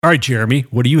All right, Jeremy,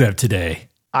 what do you have today?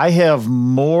 I have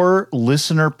more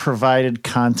listener-provided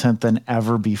content than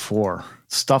ever before.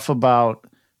 Stuff about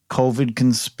COVID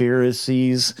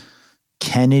conspiracies,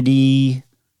 Kennedy,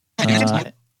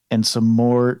 and some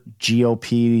more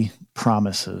GOP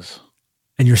promises.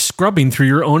 And you're scrubbing through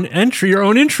your own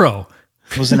intro.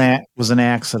 It was an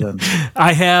accident.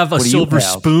 I have a silver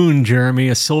spoon, Jeremy,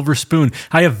 a silver spoon.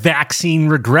 I have vaccine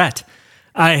regret.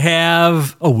 I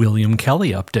have a William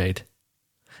Kelly update.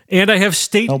 And I have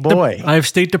State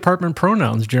Department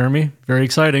pronouns, Jeremy. Very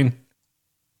exciting.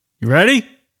 You ready?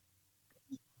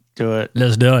 Do it.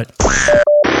 Let's do it.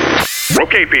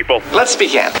 Okay, people, let's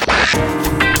begin. 5,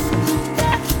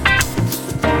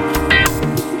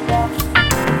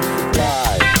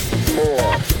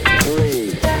 4,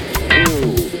 3, 2,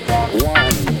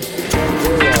 1, 0.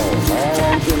 All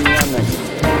engine running.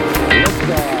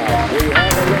 Liftoff. We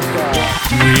have a liftoff.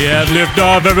 We have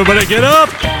liftoff. Everybody get up.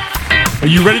 Are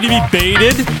you ready to be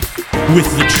baited with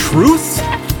the truth?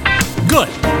 Good,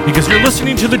 because you're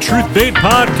listening to the Truth Bait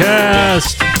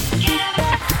Podcast.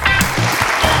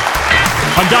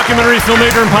 I'm documentary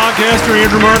filmmaker and podcaster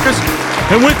Andrew Marcus,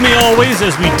 and with me always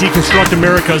as we deconstruct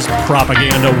America's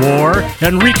propaganda war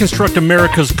and reconstruct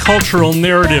America's cultural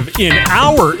narrative in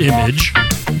our image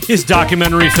is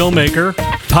documentary filmmaker,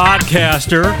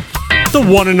 podcaster, the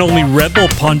one and only Red Bull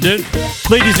pundit.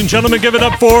 Ladies and gentlemen, give it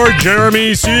up for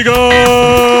Jeremy Siegel!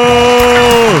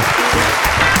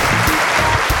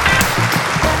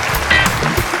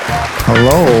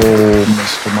 Hello,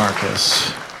 Mr.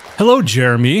 Marcus. Hello,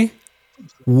 Jeremy.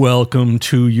 Welcome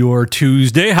to your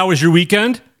Tuesday. How was your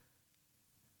weekend?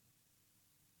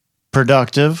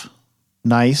 Productive.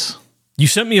 Nice. You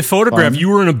sent me a photograph. Fun. You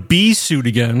were in a bee suit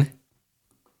again.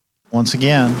 Once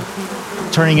again,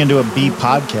 turning into a bee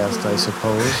podcast, I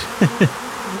suppose.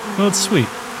 Well, it's sweet.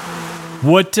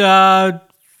 What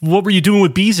were you doing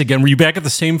with bees again? Were you back at the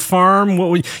same farm?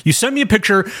 You sent me a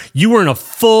picture. You were in a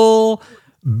full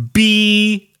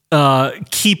bee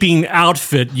keeping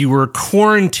outfit. You were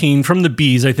quarantined from the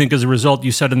bees. I think as a result,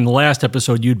 you said in the last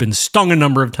episode you'd been stung a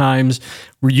number of times.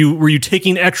 Were you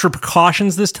taking extra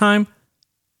precautions this time?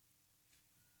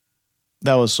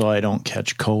 That was so I don't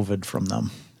catch COVID from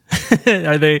them.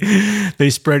 Are they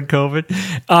spread COVID?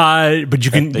 But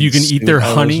you can eat their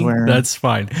honey. That's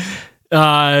fine.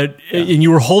 And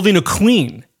you were holding a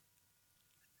queen.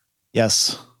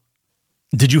 Yes.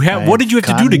 What did you have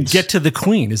to do to get to the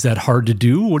queen? Is that hard to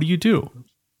do? What do you do?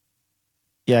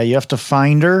 Yeah, you have to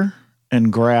find her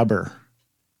and grab her.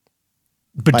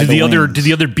 But did the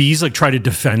other bees like try to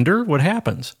defend her? What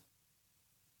happens?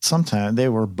 Sometimes they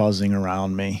were buzzing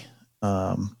around me,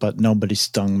 but nobody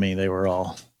stung me. They were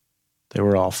all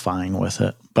fine with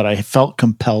it. But I felt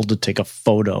compelled to take a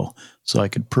photo so I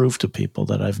could prove to people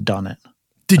that I've done it.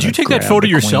 Did you take that photo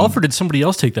yourself, or did somebody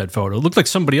else take that photo? It looked like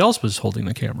somebody else was holding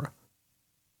the camera.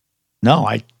 No,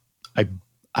 I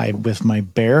with my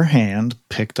bare hand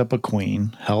picked up a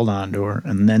queen, held onto her,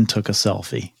 and then took a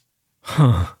selfie.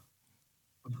 Huh.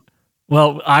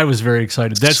 Well, I was very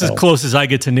excited. That's as close as I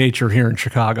get to nature here in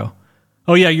Chicago.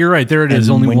 Oh, yeah, you're right. There it is.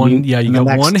 Only one. You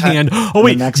got one hand. Oh,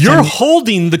 wait, you're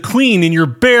holding the queen in your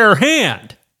bare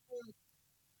hand.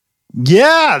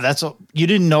 Yeah, you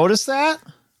didn't notice that?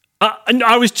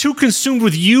 I was too consumed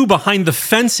with you behind the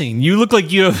fencing. You look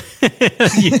like you're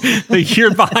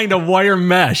behind a wire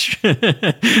mesh.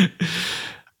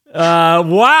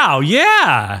 Wow,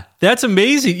 yeah, that's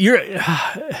amazing.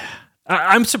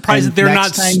 I'm surprised that they're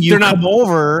not. They're not come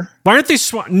over. Why aren't they?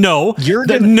 No, you're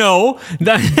gonna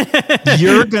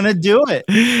do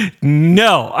it.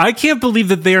 No, I can't believe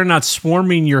that they are not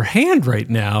swarming your hand right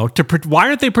now. Why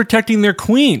aren't they protecting their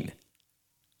queen?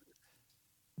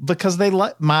 Because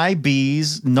my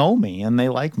bees know me and they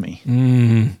like me.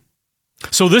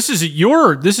 So this is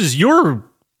your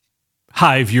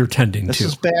hive you're tending to. This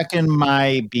is back in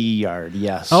my bee yard.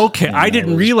 Yes. Okay, I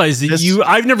didn't realize that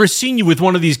I've never seen you with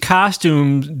one of these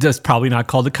costumes. That's probably not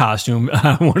called a costume.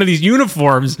 One of these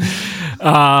uniforms.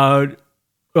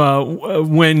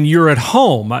 When you're at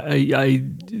home,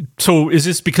 so is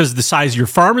this because the size of your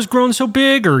farm has grown so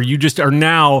big, or you just are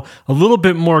now a little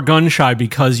bit more gun shy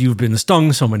because you've been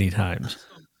stung so many times?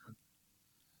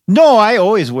 No, I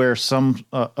always wear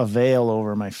a veil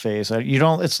over my face. I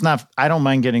don't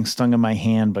mind getting stung in my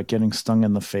hand, but getting stung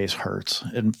in the face hurts.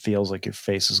 It feels like your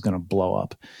face is going to blow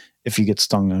up if you get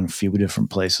stung in a few different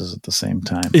places at the same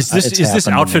time. Is this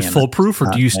outfit foolproof,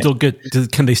 or do you still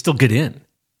can they still get in?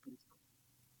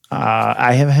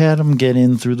 I have had them get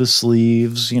in through the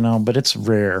sleeves, but it's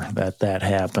rare that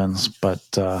happens. But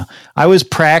I was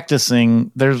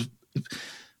practicing. There's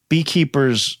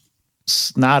beekeepers,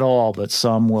 not all, but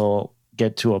some will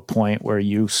get to a point where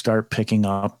you start picking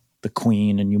up the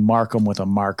queen and you mark them with a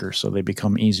marker so they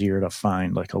become easier to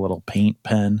find, like a little paint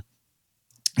pen.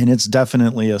 And it's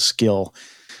definitely a skill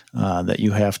that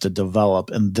you have to develop.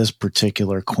 And this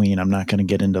particular queen, I'm not going to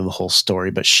get into the whole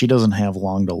story, but she doesn't have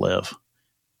long to live.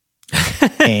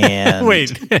 And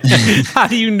wait, how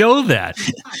do you know that?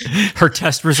 Her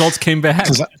test results came back?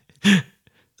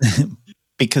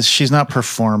 Because she's not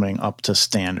performing up to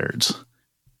standards.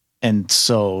 And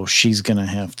so she's going to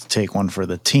have to take one for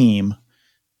the team,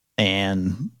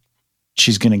 and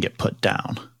she's going to get put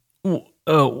down.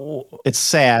 It's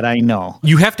sad, I know.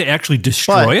 You have to actually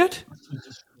destroy it?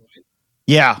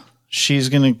 Yeah, she's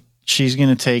going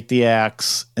to take the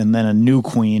axe, and then a new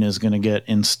queen is going to get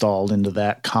installed into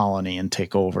that colony and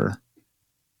take over.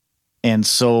 And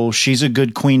so she's a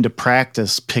good queen to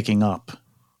practice picking up,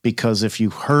 because if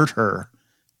you hurt her,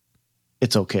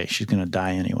 it's okay. She's going to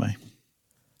die anyway.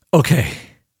 Okay.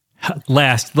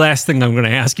 Last thing I'm going to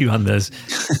ask you on this.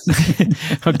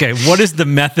 Okay, what is the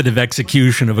method of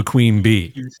execution of a queen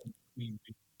bee?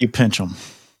 You pinch them.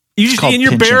 You just in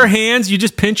your bare hands, you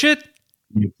just pinch it?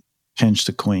 You pinch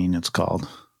the queen, it's called.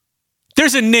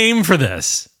 There's a name for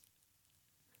this.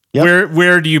 Yep.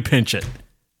 Where do you pinch it?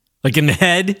 Like in the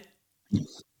head?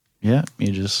 Yeah,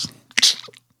 you just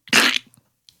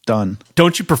done.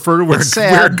 Don't you prefer to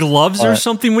wear gloves or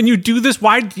something when you do this?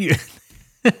 Why do you?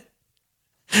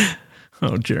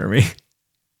 Oh, Jeremy.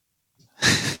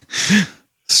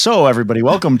 So, everybody,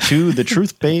 welcome to the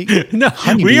Truth Bait. No,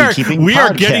 we are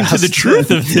getting to the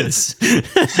truth of this.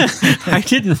 I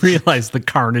didn't realize the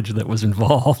carnage that was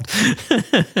involved.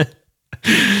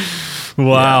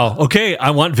 Wow. Yeah. Okay, I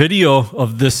want video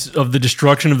of the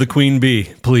destruction of the queen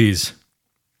bee, please.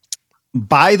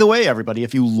 By the way, everybody,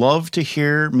 if you love to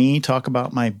hear me talk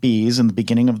about my bees in the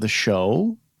beginning of the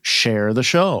show, share the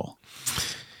show.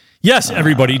 Yes,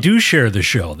 everybody, do share the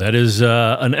show. That is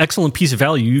an excellent piece of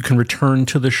value you can return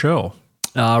to the show.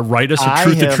 Write us at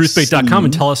truth@truthbait.com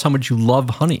and tell us how much you love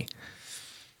honey.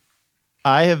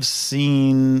 I have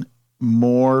seen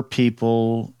more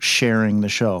people sharing the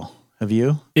show. Have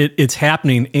you? It's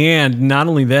happening. And not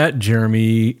only that,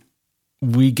 Jeremy,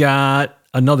 we got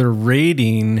another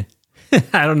rating.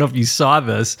 I don't know if you saw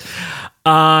this.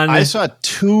 I saw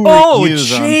 2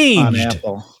 reviews on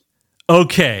Apple.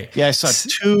 Okay. Yeah, I saw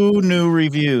 2 new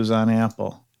reviews on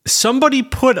Apple. Somebody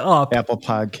put up Apple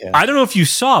Podcast. I don't know if you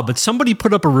saw, but somebody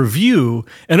put up a review,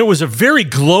 and it was a very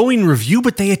glowing review,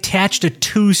 but they attached a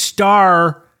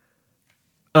 2-star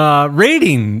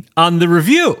rating on the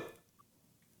review.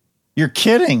 You're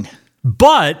kidding.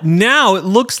 But now it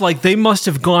looks like they must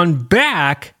have gone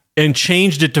back and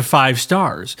changed it to 5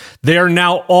 stars. They are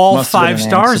now all 5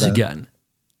 stars again.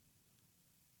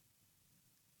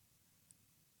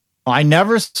 I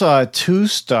never saw a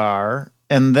 2-star,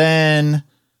 and then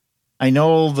I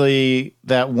know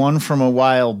that one from a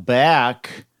while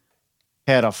back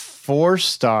had a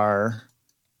 4-star,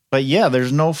 but yeah,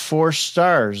 there's no 4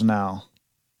 stars now.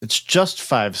 It's just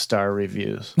 5-star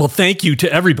reviews. Well, thank you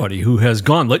to everybody who has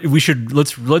gone.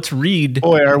 Let's read.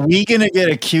 Boy, are we going to get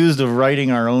accused of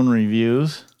writing our own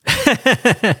reviews?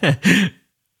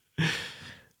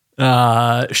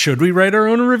 Should we write our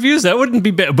own reviews? That wouldn't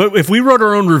be bad. But if we wrote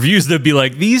our own reviews, they'd be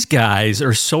like, these guys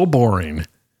are so boring.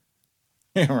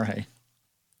 Yeah, right.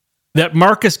 That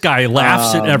Marcus guy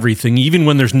laughs at everything, even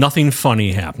when there's nothing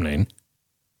funny happening.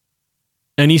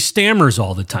 And he stammers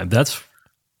all the time. I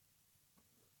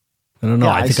don't know.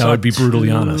 Yeah, I think I would be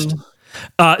brutally honest.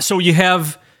 So you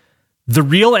have The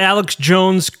Real Alex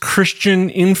Jones Christian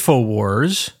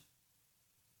Infowars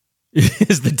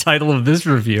is the title of this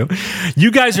review.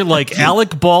 You guys are like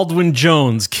Alec Baldwin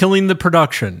Jones killing the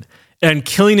production and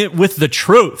killing it with the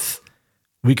truth.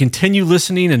 We continue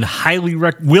listening and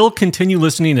will continue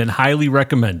listening and highly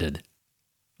recommended.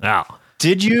 Wow.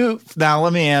 Now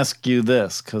let me ask you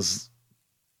this, because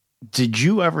did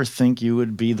you ever think you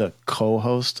would be the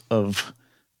co-host of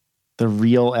The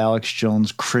Real Alex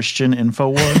Jones Christian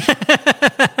Infowars?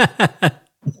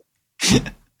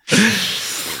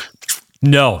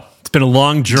 No. It's been a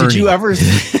long journey. Did you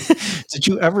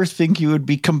ever think you would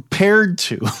be compared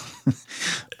to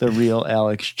The Real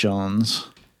Alex Jones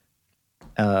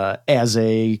as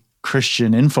a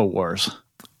Christian Infowars?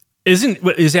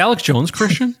 Is Alex Jones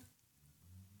Christian?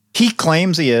 He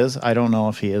claims he is. I don't know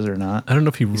if he is or not. I don't know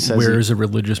if he wears a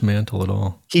religious mantle at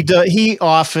all. He does. He will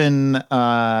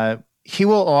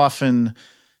often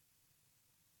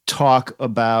talk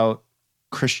about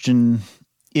Christian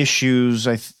issues.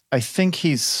 I think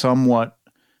he's somewhat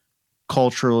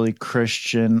culturally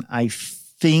Christian. I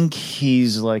think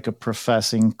he's like a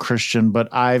professing Christian, but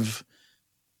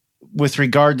with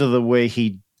regard to the way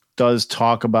he does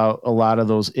talk about a lot of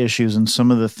those issues, and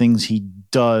some of the things he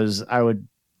does, I would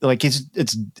like.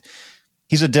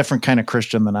 He's a different kind of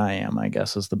Christian than I am, I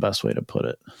guess is the best way to put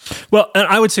it. Well, and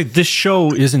I would say this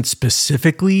show isn't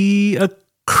specifically a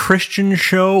Christian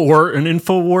show or an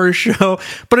InfoWars show,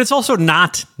 but it's also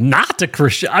not a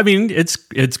Christian. I mean, it's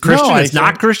Christian. No, it's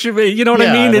not Christian. You know what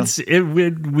I mean?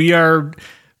 We are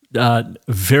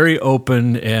very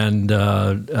open and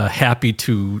happy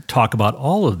to talk about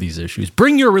all of these issues.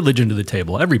 Bring your religion to the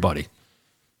table, everybody.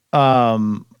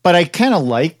 But I kind of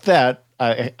like that.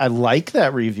 I like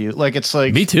that review. Like, it's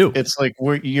like, me too. It's like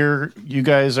you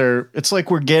guys are, it's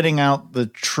like we're getting out the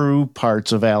true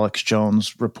parts of Alex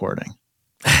Jones reporting.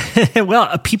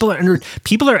 Well, people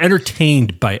are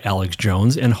entertained by Alex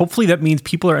Jones, and hopefully that means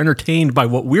people are entertained by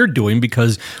what we're doing,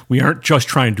 because we aren't just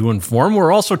trying to inform,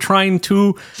 we're also trying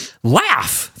to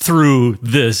laugh through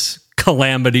this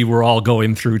calamity we're all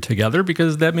going through together,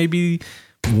 because that may be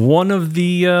one of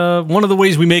the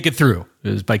ways we make it through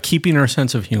is by keeping our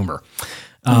sense of humor.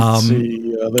 Let's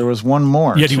see, there was one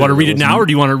more. Yeah, do you want to read it now, or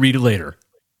do you want to read it later?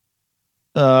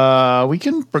 We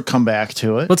can come back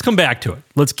to it. Let's come back to it.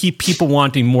 Let's keep people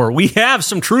wanting more. We have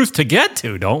some truth to get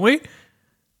to, don't we?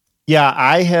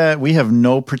 Yeah, we have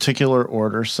no particular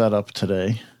order set up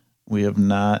today. We have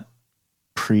not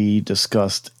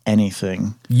pre-discussed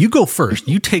anything. You go first.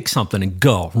 You take something and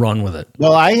go. Run with it.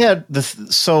 Well, I had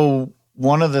so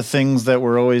one of the things that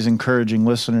we're always encouraging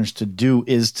listeners to do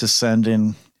is to send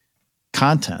in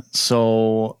content.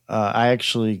 So I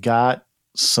actually got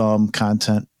some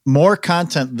content. More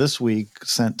content this week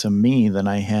sent to me than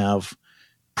I have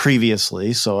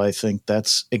previously. So I think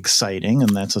that's exciting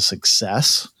and that's a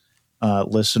success.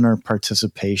 Listener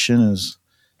participation is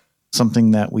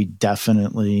something that we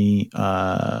definitely,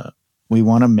 we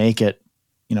want to make it,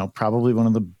 probably one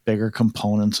of the bigger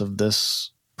components of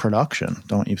this production.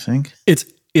 Don't you think? It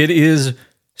is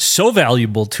so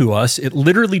valuable to us. It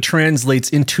literally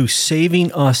translates into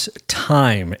saving us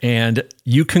time, and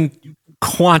you can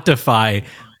quantify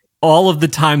all of the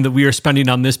time that we are spending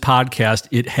on this podcast.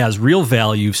 It has real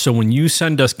value. So when you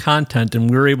send us content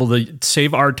and we're able to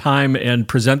save our time and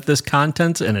present this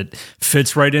content, and it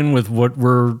fits right in with what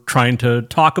we're trying to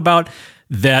talk about,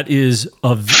 that is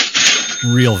of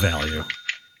real value.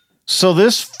 So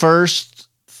this first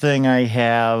thing I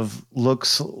have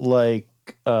looks like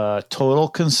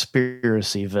Total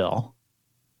Conspiracyville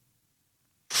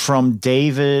from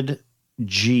David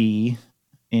G.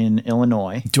 in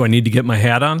Illinois. Do I need to get my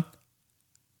hat on?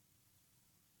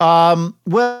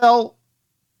 Well,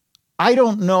 I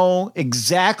don't know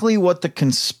exactly what the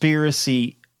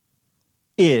conspiracy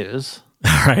is.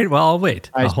 All right. Well, I'll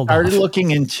wait. I started looking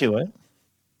into it,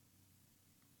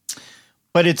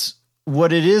 but it's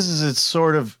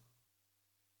sort of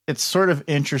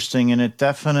interesting, and it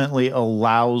definitely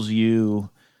allows you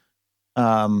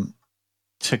to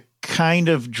kind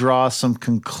of draw some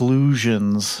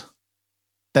conclusions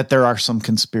that there are some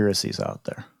conspiracies out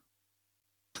there.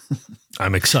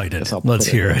 I'm excited. Let's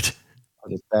hear it.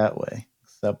 Put it that way.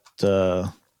 Except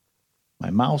my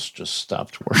mouse just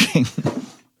stopped working.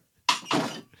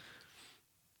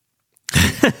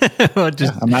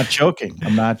 I'm not joking.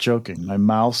 My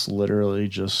mouse literally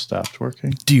just stopped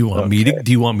working. Do you want me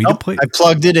to play? I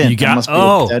plugged it in. You got must be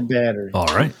a dead battery. All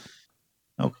right.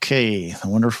 Okay. The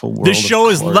wonderful world. This show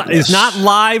is not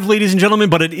live, ladies and gentlemen,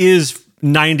 but it is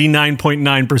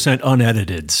 99.9%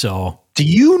 unedited. So, do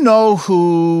you know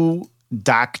who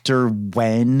Dr.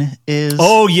 Wen is?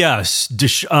 Oh yes, the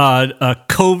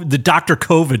Dr.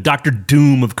 COVID, Dr.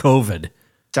 Doom of COVID.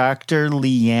 Dr.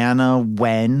 Leanna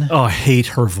Wen. Oh, I hate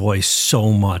her voice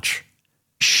so much.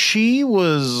 She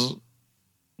was,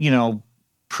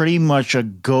 pretty much a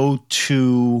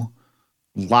go-to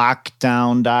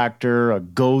lockdown doctor, a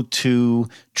go-to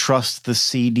trust the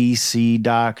CDC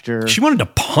doctor. She wanted to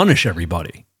punish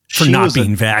everybody for not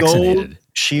being vaccinated.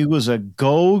 She was a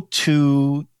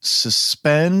go-to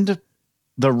suspend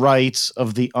the rights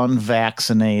of the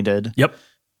unvaccinated. Yep.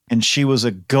 And she was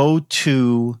a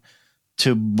go-to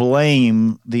to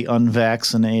blame the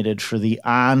unvaccinated for the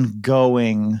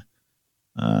ongoing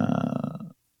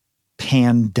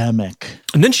pandemic.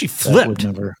 And then she flipped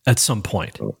at some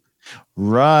point.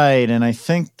 Right. And I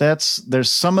think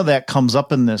there's some of that comes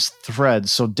up in this thread.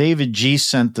 So David G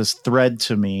sent this thread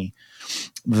to me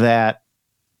that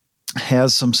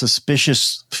has some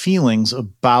suspicious feelings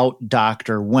about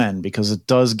Dr. Wen, because it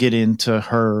does get into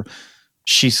her.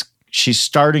 She's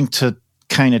starting to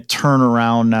kind of turn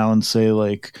around now and say,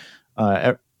 like,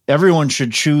 everyone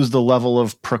should choose the level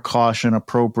of precaution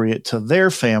appropriate to their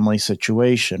family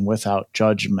situation without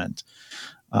judgment.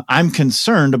 I'm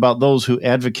concerned about those who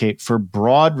advocate for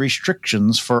broad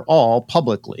restrictions for all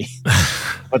publicly,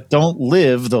 but don't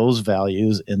live those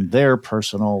values in their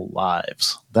personal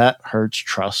lives. That hurts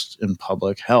trust in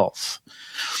public health.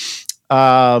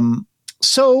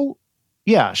 So,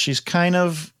 yeah, she's kind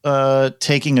of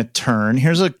taking a turn.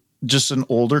 Here's just an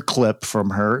older clip from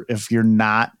her, if you're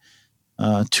not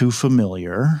too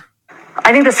familiar.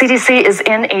 I think the CDC is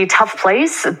in a tough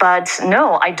place, but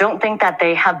no, I don't think that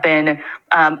they have been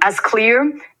as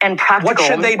clear and practical What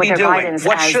should they with be their doing? guidance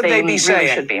What as should they be really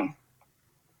saying? should be.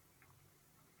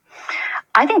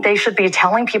 I think they should be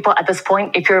telling people at this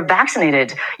point, if you're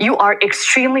vaccinated, you are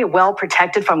extremely well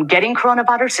protected from getting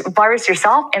coronavirus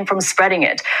yourself and from spreading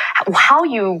it. How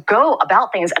you go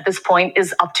about things at this point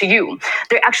is up to you.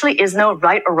 There actually is no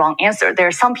right or wrong answer. There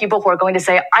are some people who are going to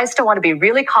say, I still want to be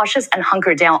really cautious and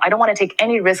hunker down. I don't want to take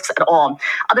any risks at all.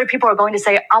 Other people are going to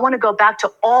say, I want to go back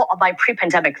to all of my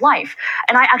pre-pandemic life.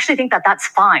 And I actually think that that's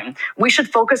fine. We should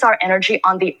focus our energy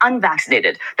on the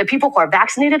unvaccinated. The people who are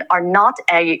vaccinated are not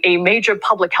a major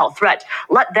public health threat.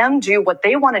 Let them do what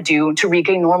they want to do to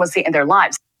regain normalcy in their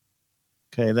lives.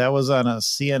 Okay, that was on a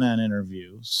CNN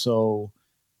interview. So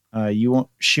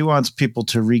she wants people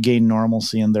to regain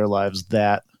normalcy in their lives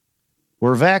that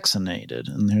were vaccinated.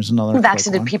 And there's another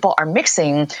vaccinated people are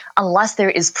mixing. Unless there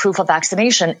is proof of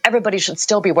vaccination, everybody should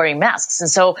still be wearing masks. And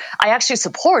so I actually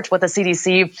support what the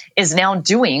CDC is now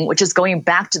doing, which is going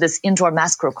back to this indoor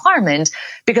mask requirement,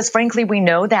 because frankly, we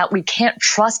know that we can't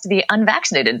trust the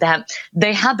unvaccinated, that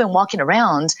they have been walking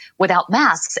around without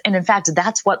masks. And in fact,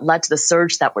 that's what led to the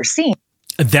surge that we're seeing.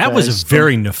 That was a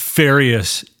very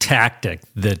nefarious tactic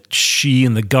that she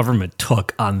and the government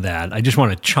took on that. I just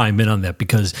want to chime in on that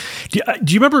because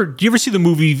do you ever see the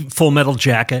movie Full Metal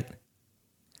Jacket?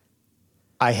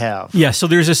 I have. Yeah. So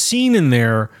there's a scene in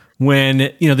there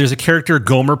when, there's a character,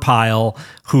 Gomer Pyle,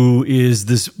 who is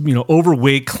this,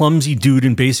 overweight, clumsy dude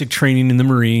in basic training in the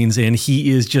Marines, and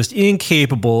he is just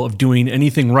incapable of doing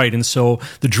anything right. And so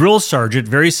the drill sergeant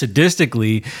very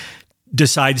sadistically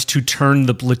decides to turn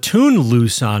the platoon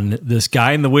loose on this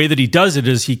guy. And the way that he does it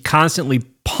is he constantly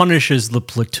punishes the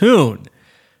platoon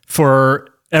for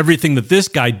everything that this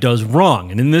guy does wrong.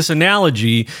 And in this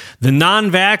analogy, the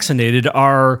non-vaccinated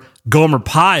are Gomer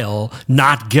Pyle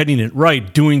not getting it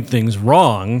right, doing things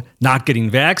wrong, not getting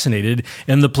vaccinated.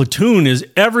 And the platoon is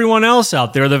everyone else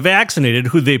out there, the vaccinated,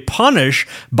 who they punish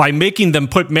by making them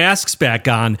put masks back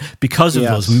on because of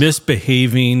those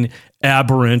misbehaving,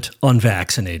 aberrant,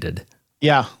 unvaccinated.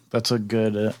 Yeah, that's a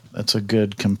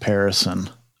good comparison.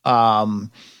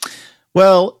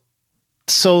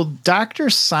 So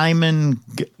Dr. Simon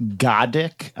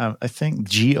Godek, I think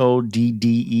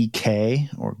Goddek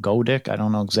or Godek, I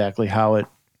don't know exactly how it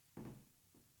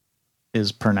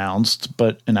is pronounced,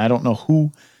 and I don't know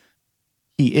who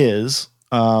he is,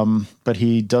 but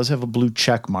he does have a blue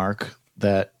check mark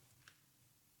that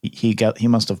he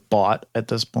must have bought at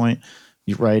this point.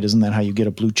 Right? Isn't that how you get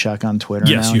a blue check on Twitter?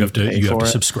 Yes, now? you have to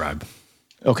subscribe.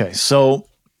 Okay, so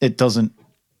it doesn't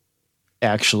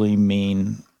actually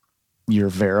mean you're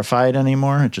verified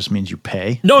anymore. It just means you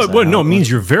pay. No, it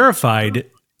means you're verified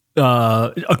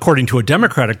according to a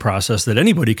democratic process that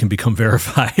anybody can become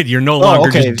verified. You're no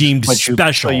longer just deemed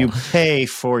special. So you pay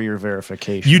for your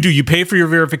verification. You do. You pay for your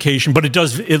verification, but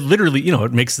it literally,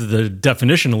 it makes the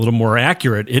definition a little more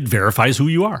accurate. It verifies who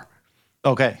you are.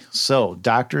 Okay, so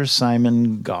Dr.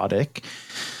 Simon Godek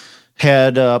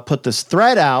had put this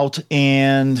thread out,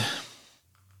 and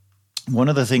one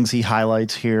of the things he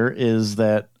highlights here is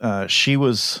that she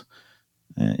was,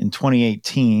 in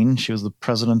 2018, she was the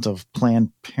president of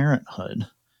Planned Parenthood,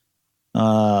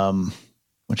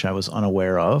 which I was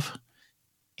unaware of.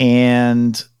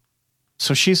 And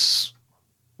so she's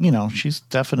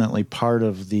definitely part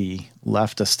of the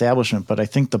left establishment. But I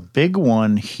think the big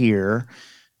one here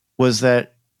was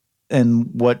that,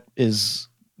 and what is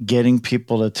getting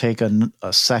people to take a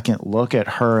second look at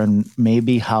her and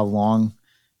maybe how long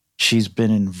she's been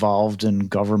involved in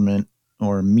government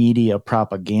or media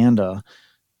propaganda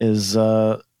is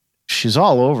she's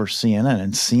all over CNN,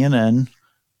 and CNN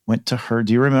went to her.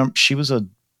 Do you remember? She was a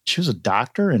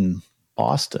doctor in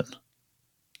Boston.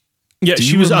 Yeah,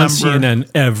 she was on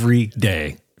CNN every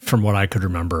day from what I could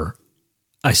remember.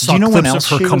 I saw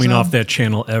clips of her coming off that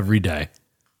channel every day.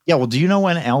 Yeah, well, do you know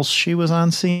when else she was on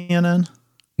CNN?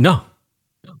 No.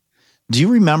 Do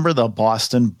you remember the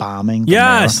Boston bombing?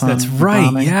 Yes, that's right.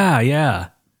 Bombing? Yeah.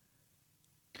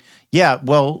 Yeah,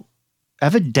 well,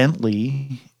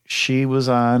 evidently she was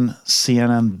on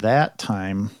CNN that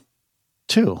time,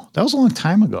 too. That was a long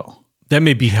time ago. That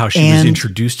may be how she was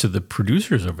introduced to the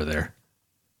producers over there.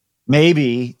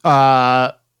 Maybe.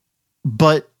 But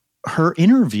her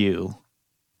interview.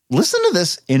 Listen to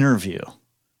this interview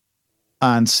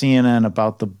on CNN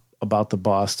about the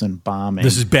Boston bombing.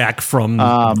 This is back from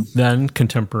then,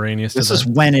 contemporaneous. This is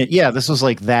when this was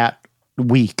like that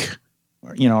week,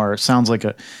 or it sounds like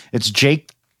it's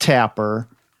Jake Tapper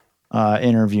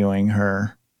interviewing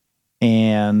her,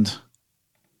 and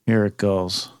here it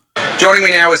goes. Joining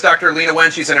me now is Dr. Lena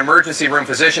Wen. She's an emergency room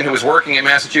physician who was working at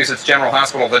Massachusetts General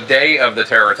Hospital the day of the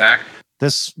terror attack.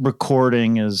 This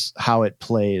recording is how it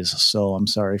plays, so I'm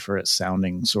sorry for it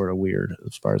sounding sort of weird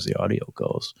as far as the audio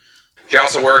goes. She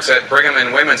also works at Brigham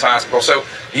and Women's Hospital. So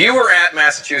you were at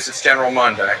Massachusetts General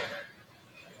Monday.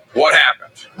 What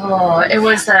happened? Oh, it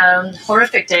was a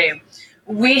horrific day.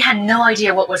 We had no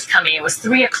idea what was coming. It was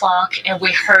 3:00 and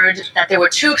we heard that there were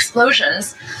 2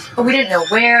 explosions, but we didn't know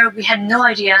where. We had no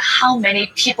idea how many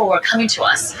people were coming to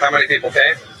us. How many people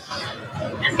came?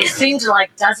 It seemed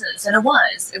like dozens, and it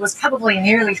was. It was probably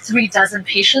nearly 3 dozen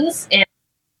patients.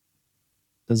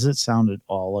 Does it sound at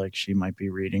all like she might be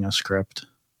reading a script?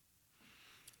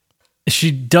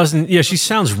 She doesn't. Yeah, she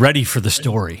sounds ready for the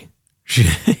story. She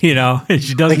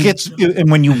doesn't. Like and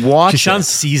when you watch, she sounds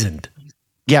seasoned.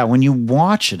 Yeah, when you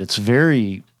watch it, it's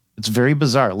very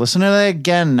bizarre. Listen to that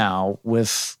again now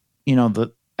with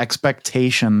the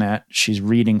expectation that she's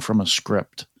reading from a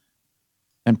script.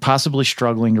 And possibly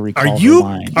struggling to recall the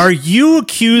lines. Are you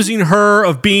accusing her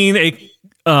of being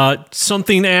a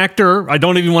something actor? I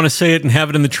don't even want to say it and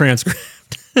have it in the transcript.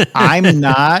 I'm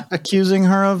not accusing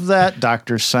her of that.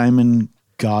 Dr. Simon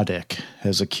Godick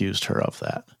has accused her of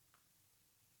that.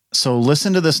 So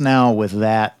listen to this now with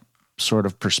that sort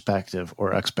of perspective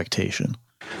or expectation.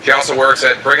 She also works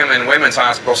at Brigham and Women's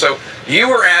Hospital. So you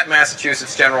were at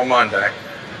Massachusetts General Monday.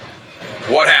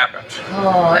 What happened?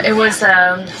 Oh, it was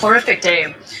a horrific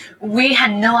day. We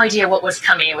had no idea what was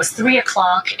coming. It was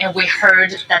 3:00 and we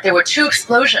heard that there were 2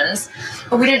 explosions,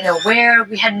 but we didn't know where.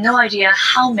 We had no idea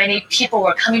how many people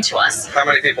were coming to us. How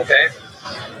many people came?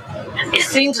 It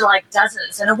seemed like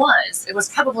dozens, and it was. It was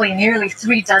probably nearly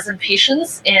 3 dozen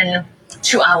patients in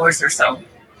 2 hours or so.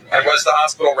 And was the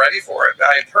hospital ready for it?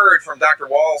 I heard from Dr.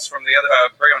 Walls from the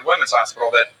other Brigham and Women's Hospital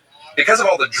that because of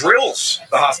all the drills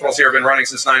the hospitals here have been running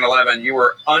since 9/11, you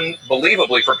were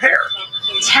unbelievably prepared.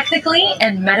 Technically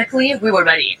and medically, we were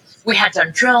ready. We had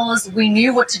done drills. We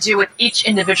knew what to do with each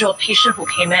individual patient who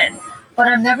came in. But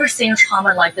I've never seen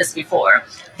trauma like this before.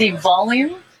 The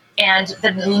volume and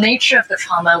the nature of the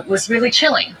trauma was really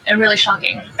chilling and really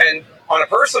shocking. And on a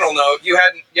personal note, you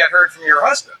hadn't yet heard from your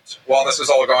husband while this was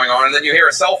all going on, and then you hear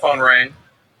a cell phone ring.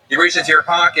 You reach into your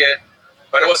pocket,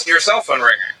 but it wasn't your cell phone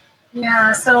ringing.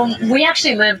 Yeah, so we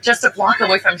actually live just a block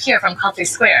away from here, from Copley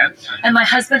Square. And my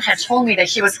husband had told me that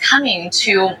he was coming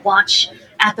to watch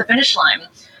at the finish line.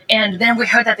 And then we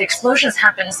heard that the explosions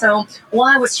happened. So while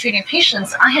I was treating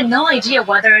patients, I had no idea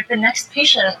whether the next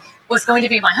patient was going to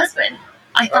be my husband.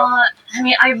 I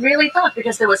really thought,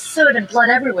 because there was soot and blood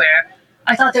everywhere,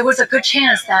 I thought there was a good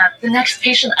chance that the next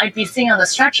patient I'd be seeing on the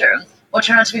stretcher would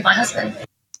turn out to be my husband.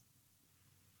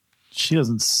 She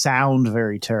doesn't sound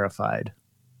very terrified.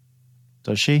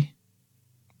 Does she?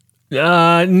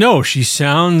 No, she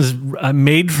sounds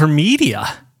made for media.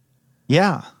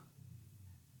 Yeah.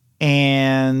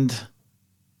 And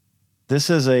this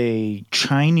is a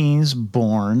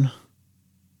Chinese-born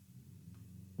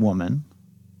woman,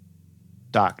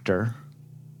 doctor.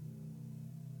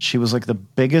 She was like the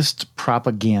biggest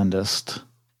propagandist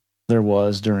there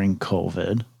was during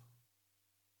COVID.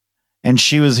 And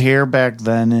she was here back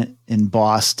then in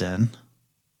Boston.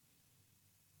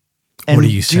 And what are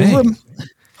you saying?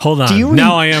 Hold on.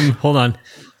 Hold on.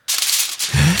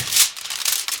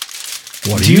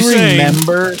 What are you saying? Do you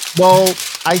remember? Well,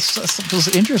 I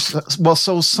was interested. Well,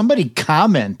 so somebody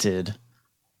commented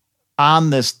on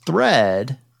this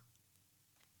thread.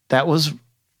 That was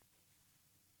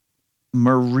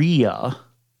Maria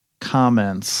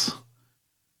comments.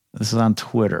 This is on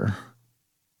Twitter.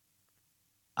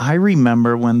 I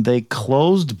remember when they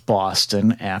closed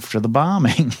Boston after the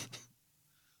bombing.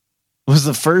 It was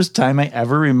the first time I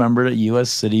ever remembered a U.S.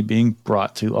 city being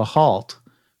brought to a halt.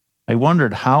 I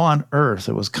wondered how on earth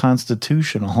it was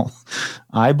constitutional.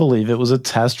 I believe it was a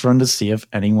test run to see if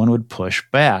anyone would push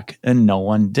back, and no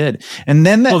one did. And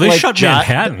then that, they shut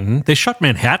Manhattan. They shut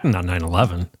Manhattan on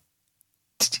 9/11.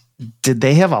 Did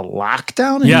they have a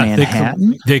lockdown in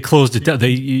Manhattan? They closed it down.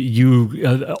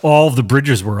 All the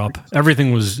bridges were up.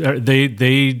 Everything was.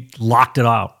 They locked it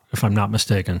out, if I'm not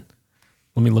mistaken.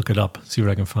 Let me look it up. See what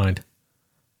I can find.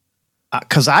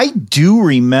 Because I do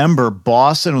remember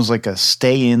Boston was like a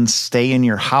stay in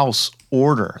your house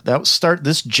order.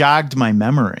 This jogged my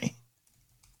memory.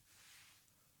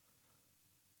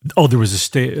 Oh, there was a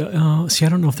see, I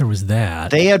don't know if there was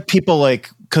that. They had people like,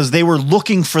 because they were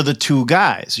looking for the two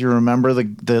guys. You remember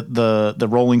the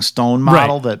Rolling Stone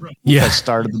model that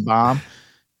started the bomb,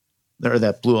 or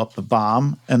that blew up the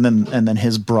bomb, and then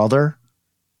his brother.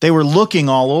 They were looking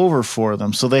all over for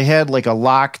them, so they had like a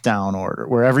lockdown order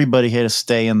where everybody had to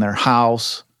stay in their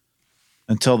house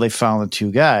until they found the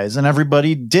two guys, and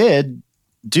everybody did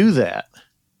do that.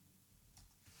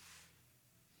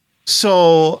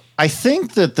 So I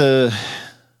think that the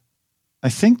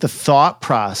thought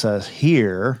process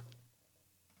here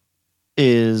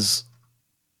is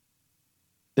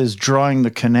drawing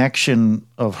the connection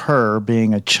of her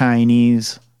being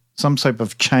some type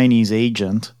of Chinese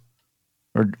agent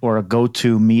or a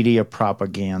go-to media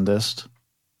propagandist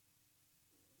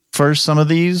for some of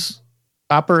these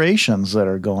operations that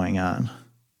are going on.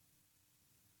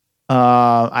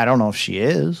 I don't know if she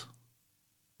is.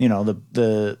 You know,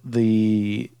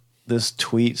 this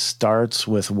tweet starts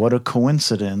with, what a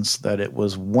coincidence that it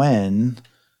was when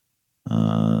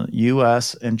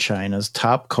U.S. and China's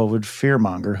top COVID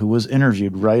fearmonger who was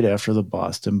interviewed right after the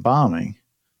Boston bombing.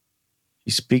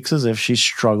 She speaks as if she's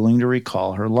struggling to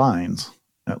recall her lines.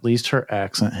 At least her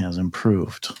accent has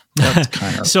improved. That's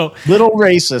kind of so little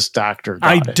racist, doctor.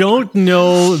 I don't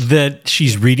know that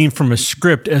she's reading from a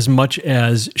script as much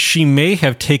as she may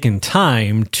have taken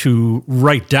time to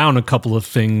write down a couple of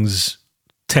things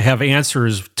to have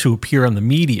answers to appear on the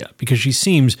media, because she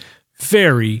seems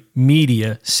very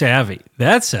media savvy.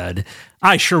 That said,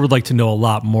 I sure would like to know a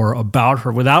lot more about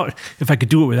her if I could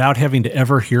do it without having to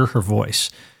ever hear her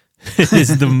voice. It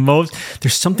is the most.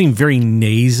 There's something very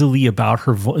nasally about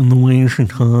her voice and the way she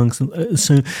talks.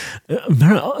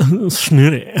 Very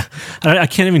snooty. I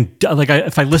can't even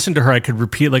if I listen to her, I could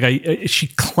repeat. She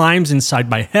climbs inside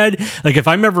my head. Like if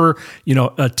I'm ever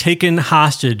taken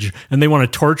hostage and they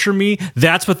want to torture me,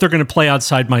 that's what they're going to play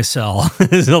outside my cell.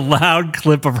 Is a loud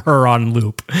clip of her on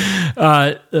loop.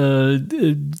 But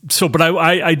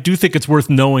I do think it's worth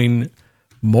knowing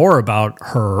more about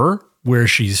her, where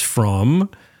she's from,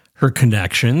 her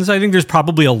connections. I think there's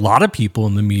probably a lot of people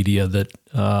in the media that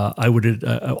I would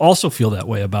also feel that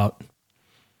way about.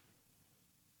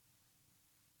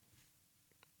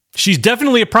 She's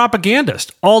definitely a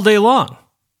propagandist all day long.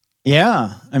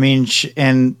 Yeah, I mean,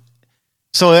 Did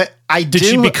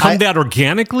she become that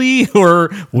organically, or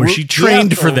was she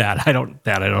trained for that? I don't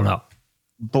know.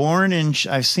 Born in,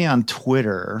 I see on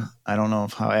Twitter, I don't know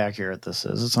how accurate this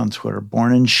is. It's on Twitter.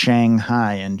 Born in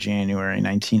Shanghai in January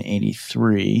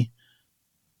 1983.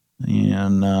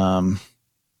 And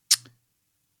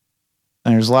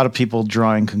there's a lot of people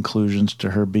drawing conclusions to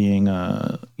her being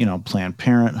Planned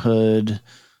Parenthood,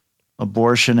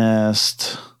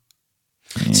 abortionist.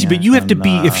 See, but you have to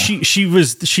be, if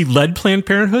she led Planned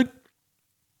Parenthood?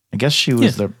 I guess she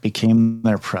was became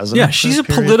their president. Yeah, she's a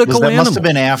political animal. Must have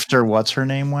been after what's her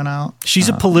name went out. She's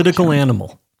a political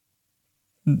animal.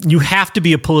 You have to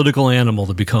be a political animal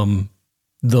to become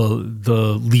the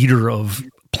leader of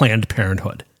Planned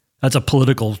Parenthood. That's a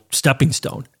political stepping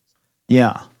stone.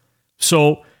 Yeah.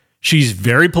 So she's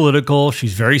very political.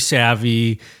 She's very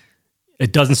savvy.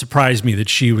 It doesn't surprise me that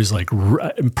she was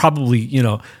probably,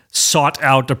 sought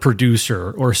out a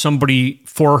producer, or somebody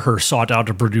for her sought out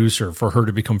a producer for her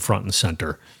to become front and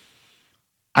center.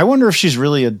 I wonder if she's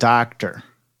really a doctor.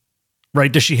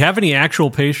 Right. Does she have any actual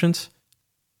patients?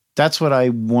 That's what I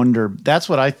wonder. That's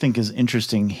what I think is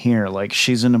interesting here. Like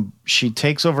she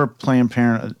takes over Planned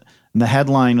Parenthood. And the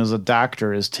headline was, a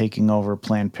doctor is taking over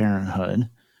Planned Parenthood.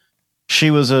 She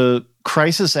was a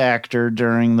crisis actor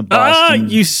during the Boston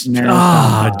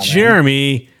Marathon.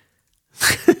 Jeremy.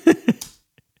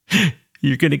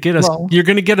 You're going to get us. You're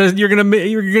going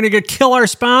to kill our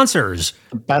sponsors.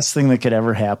 The best thing that could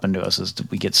ever happen to us is that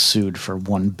we get sued for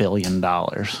 $1 billion.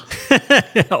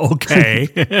 Okay.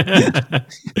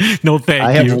 No, thank you.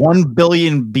 I have 1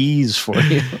 billion bees for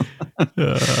you.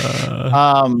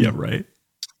 Yeah, right.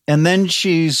 And then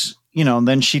she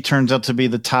turns out to be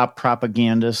the top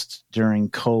propagandist during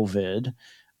COVID.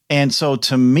 And so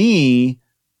to me,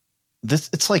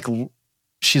 it's like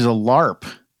she's a LARP.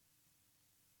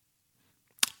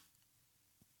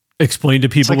 Explain to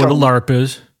people what a LARP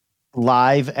is.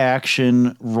 Live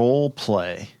action role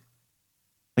play.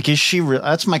 Like, is she?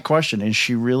 That's my question. Is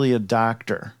she really a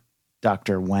doctor?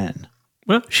 Dr. Wen.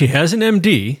 Well, she has an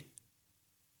MD.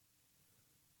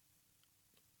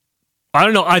 I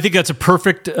don't know. I think that's a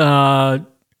perfect goal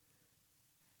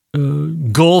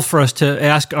for us to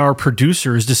ask our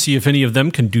producers to see if any of them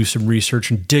can do some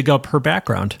research and dig up her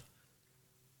background.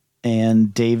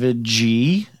 And David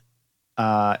G.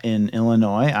 In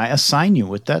Illinois, I assign you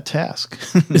with that task.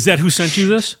 Is that who sent you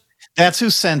this? That's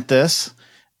who sent this.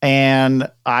 And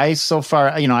I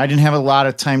didn't have a lot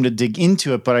of time to dig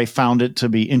into it, but I found it to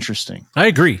be interesting. I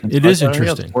agree. It is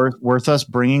interesting. It's worth us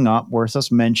bringing up, worth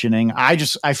us mentioning. I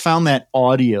found that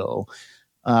audio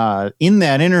in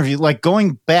that interview, like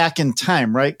going back in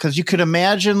time, right? Because you could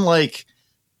imagine, like,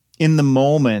 in the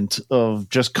moment of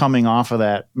just coming off of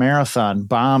that marathon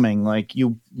bombing, like,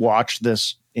 you watch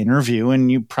this interview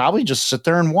and you probably just sit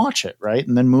there and watch it, right?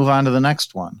 And then move on to the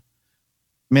next one.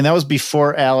 I mean, that was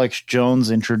before Alex Jones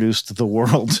introduced the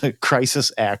world to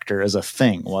crisis actor as a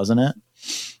thing, wasn't it?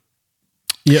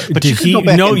 Yeah, but did he?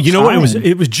 No, you know what?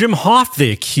 It was Jim Hoft they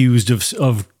accused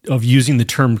of using the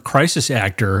term crisis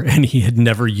actor, and he had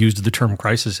never used the term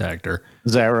crisis actor.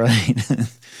 Is that right?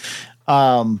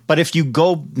 But if you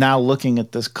go now looking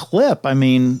at this clip, I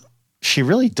mean, she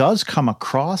really does come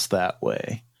across that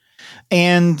way,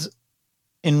 and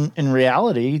in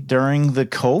reality, during the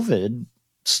COVID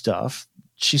stuff,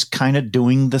 she's kind of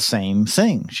doing the same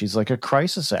thing. She's like a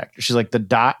crisis actor. She's like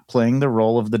playing the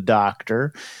role of the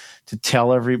doctor to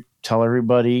tell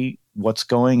everybody what's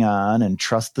going on and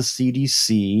trust the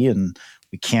CDC, and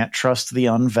we can't trust the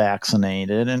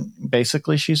unvaccinated. And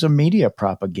basically, she's a media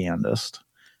propagandist.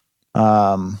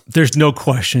 There's no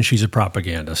question she's a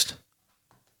propagandist.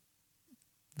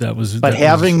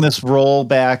 Having this role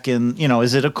back in,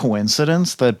 is it a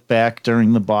coincidence that back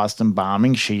during the Boston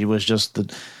bombing, she was just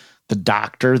the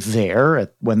doctor there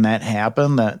when that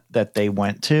happened that they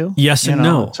went to? Yes and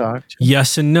no.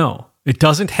 Yes and no. It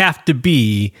doesn't have to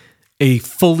be a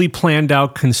fully planned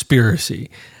out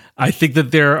conspiracy. I think that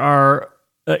there are,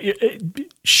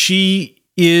 she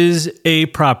is a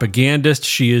propagandist.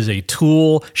 She is a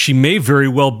tool. She may very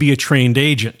well be a trained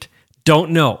agent.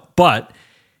 Don't know. But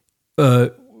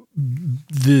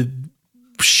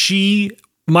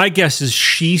my guess is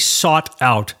she sought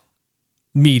out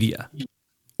media,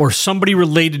 or somebody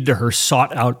related to her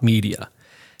sought out media.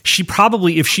 She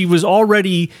probably, if she was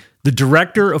already the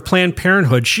director of Planned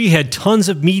Parenthood, she had tons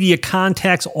of media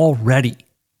contacts already.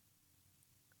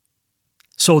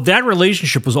 So that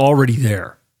relationship was already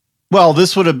there. Well,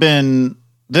 this would have been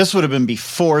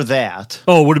before that.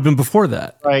 Oh, it would have been before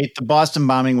that. Right. The Boston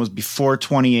bombing was before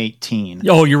 2018.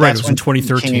 Oh, you're right. It was in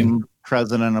 2013. Became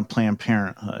president of Planned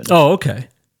Parenthood. Oh, okay.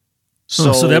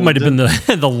 So that might have been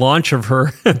the launch of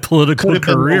her political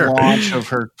career. The launch of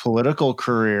her political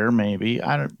career, maybe.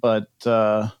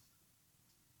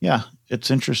 Yeah,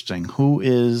 it's interesting. Who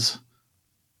is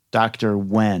Dr.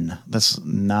 Wen? That's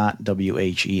not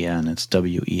W-H-E-N. It's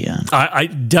W-E-N. I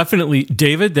definitely,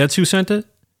 David, that's who sent it?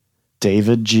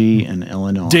 David G. in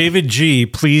Illinois. David G.,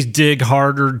 please dig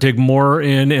harder, dig more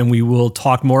in, and we will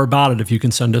talk more about it if you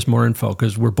can send us more info,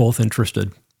 because we're both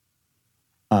interested.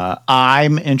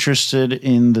 I'm interested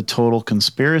in the total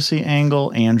conspiracy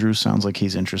angle. Andrew sounds like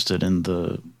he's interested in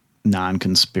the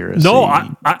non-conspiracy.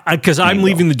 No, because I'm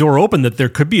leaving the door open that there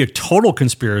could be a total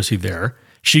conspiracy there.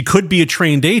 She could be a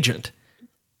trained agent,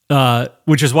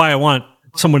 which is why I want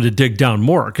someone to dig down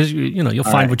more, because you'll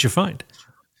find what you find.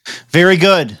 Very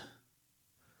good.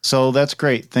 So that's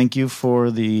great. Thank you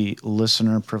for the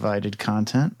listener-provided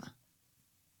content.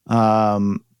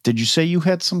 Did you say you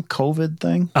had some COVID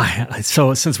thing?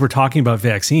 So since we're talking about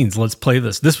vaccines, let's play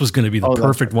this. This was going to be the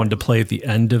perfect one to play at the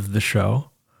end of the show.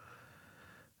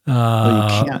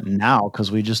 Well, you can't now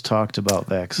because we just talked about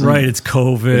vaccines. Right, it's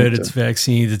COVID, it's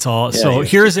vaccines, it's all. So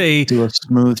here's do a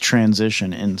smooth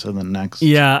transition into the next.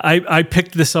 Yeah, I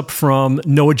picked this up from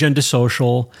No Agenda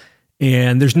Social,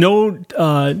 and there's no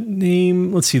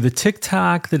name. Let's see, the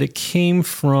TikTok that it came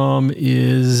from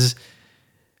is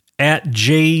at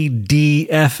JDFMCP,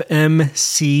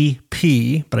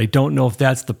 but I don't know if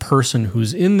that's the person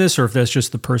who's in this or if that's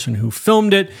just the person who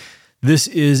filmed it. This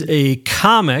is a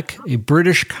comic, a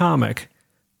British comic,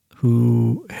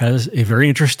 who has a very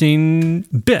interesting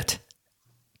bit.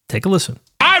 Take a listen.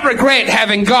 I regret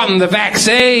having gotten the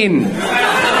vaccine.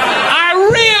 I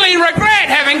really regret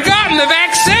having gotten the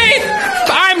vaccine.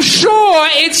 I'm sure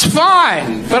it's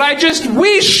fine, but I just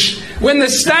wish when the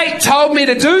state told me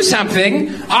to do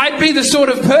something, I'd be the sort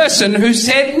of person who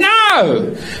said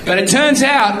no. But it turns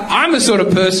out I'm the sort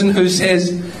of person who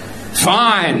says,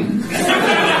 fine.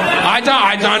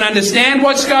 I don't understand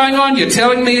what's going on. You're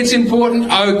telling me it's important.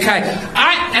 Okay.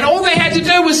 And all they had to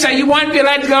do was say, you won't be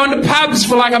allowed to go into pubs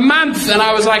for like a month. And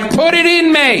I was like, put it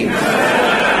in me.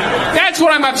 That's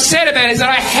what I'm upset about, is that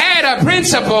I had a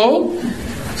principle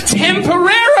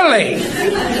temporarily.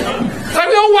 Like,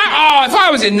 if I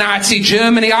was in Nazi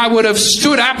Germany, I would have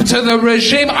stood up to the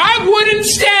regime. I wouldn't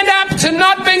stand up to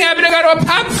not being able to go to a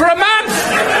pub for a month.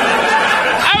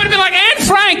 I would have been like, Anne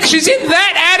Frank, she's in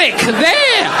that attic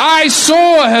there. I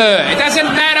saw her. It doesn't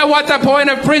matter what the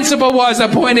point of principle was. The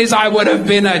point is I would have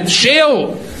been a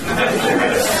chill.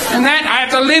 And that I have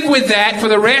to live with that for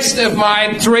the rest of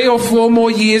my 3 or 4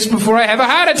 more years before I have a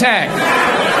heart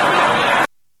attack.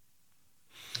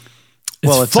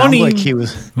 Well, it funny. sounds like he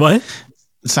was. What?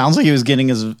 It sounds like he was getting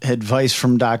his advice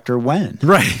from Dr. Wen.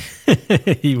 Right.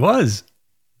 He was.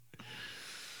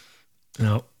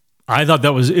 No, I thought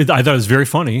that was. I thought it was very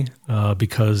funny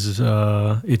because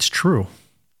it's true.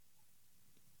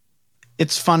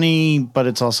 It's funny, but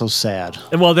it's also sad.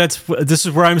 Well, this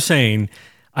is where I'm saying.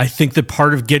 I think that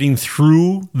part of getting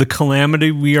through the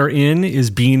calamity we are in is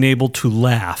being able to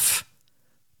laugh.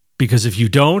 Because if you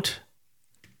don't,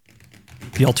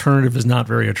 the alternative is not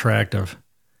very attractive.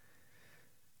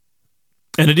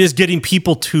 And it is getting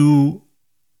people to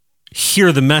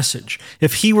hear the message.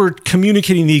 If he were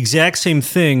communicating the exact same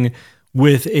thing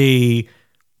with a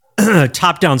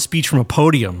top-down speech from a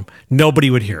podium, nobody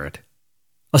would hear it.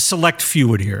 A select few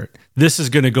would hear it. This is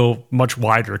going to go much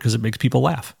wider because it makes people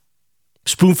laugh.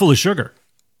 Spoonful of sugar.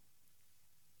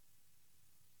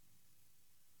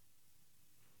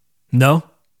 No?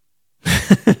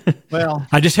 Well,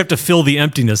 I just have to fill the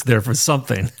emptiness there for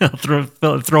something.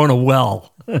 Throw in a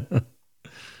well.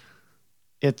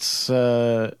 it's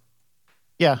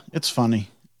it's funny.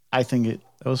 I think it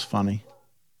was funny,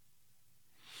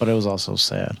 but it was also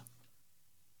sad.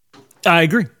 I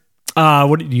agree.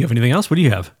 What do you have? Anything else? What do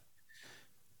you have?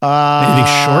 Anything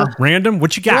short, random?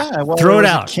 What you got? Yeah, well, Throw it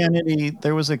out.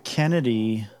 There was a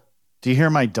Kennedy. Do you hear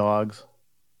my dogs?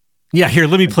 Yeah, here.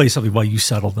 Let me play something while you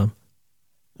settle them.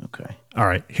 Okay. All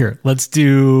right. Here. Let's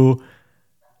do.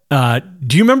 Do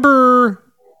you remember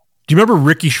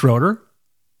Ricky Schroeder?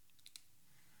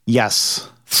 Yes.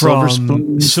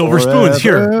 From Silver Spoons.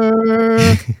 Here.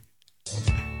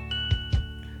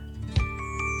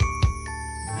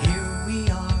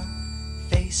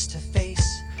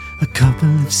 A couple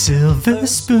of silver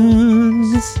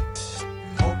spoons.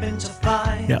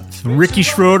 Yeah, so Ricky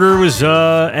Schroeder was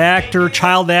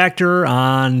child actor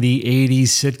on the 80s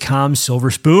sitcom Silver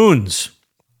Spoons.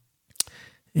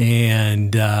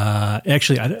 And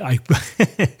actually, I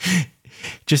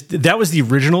just that was the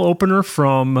original opener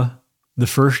from the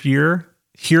first year.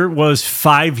 Here it was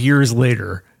 5 years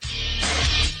later.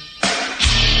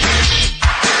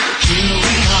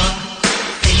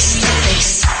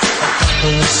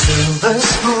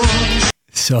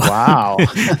 So wow,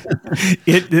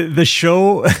 the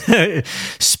show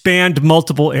spanned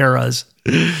multiple eras.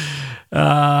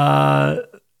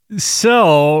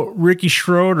 So Ricky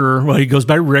Schroeder, well, he goes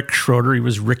by Rick Schroeder. He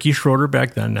was Ricky Schroeder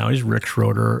back then. Now he's Rick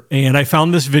Schroeder. And I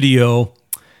found this video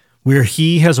where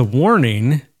he has a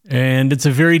warning, and it's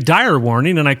a very dire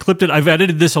warning. And I clipped it. I've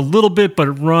edited this a little bit, but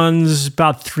it runs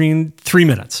about three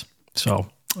minutes. So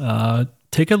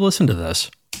take a listen to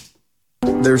this.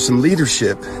 There's some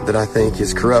leadership that I think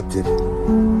is corrupted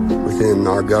within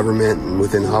our government and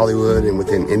within Hollywood and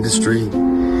within industry.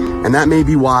 And that may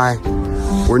be why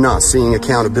we're not seeing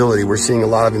accountability. We're seeing a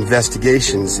lot of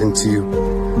investigations into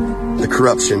the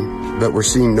corruption, but we're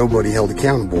seeing nobody held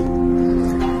accountable.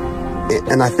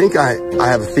 And I think I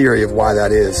have a theory of why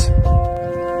that is.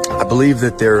 I believe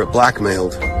that they're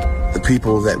blackmailed. The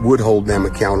people that would hold them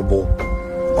accountable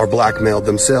are blackmailed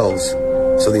themselves.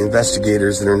 So the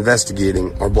investigators that are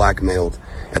investigating are blackmailed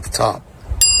at the top.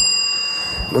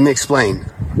 Let me explain.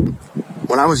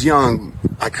 When I was young,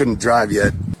 I couldn't drive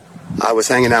yet. I was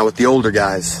hanging out with the older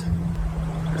guys.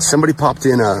 Somebody popped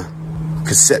in a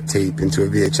cassette tape into a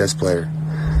VHS player.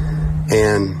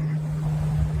 And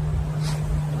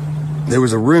there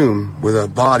was a room with a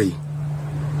body.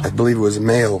 I believe it was a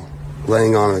male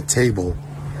laying on a table.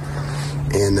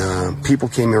 And people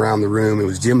came around the room. It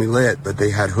was dimly lit, but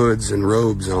they had hoods and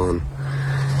robes on.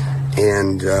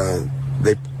 And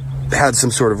they had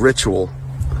some sort of ritual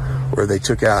where they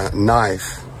took out a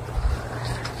knife.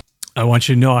 I want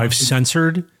you to know I've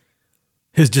censored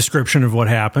his description of what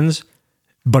happens,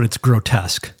 but it's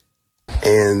grotesque.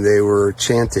 And they were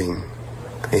chanting.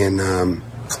 And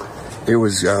it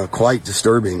was quite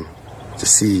disturbing to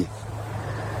see.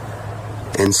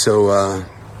 And so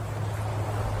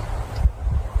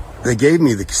they gave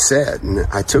me the cassette, and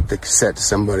I took the cassette to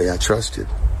somebody I trusted,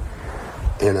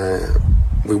 and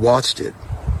we watched it,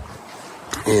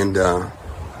 and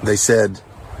they said,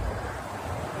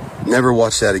 never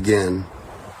watch that again,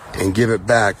 and give it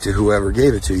back to whoever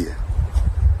gave it to you.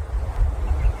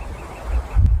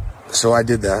 So I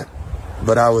did that,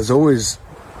 but I was always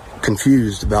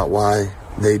confused about why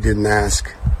they didn't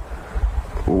ask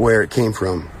where it came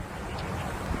from.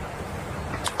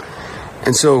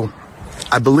 And so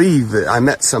I believe that I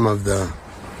met some of the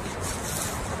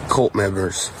cult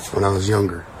members when I was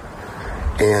younger.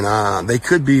 And they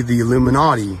could be the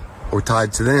Illuminati or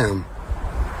tied to them.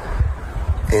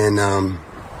 And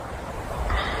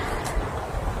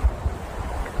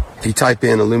if you type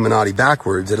in Illuminati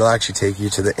backwards, it'll actually take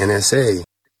you to the NSA.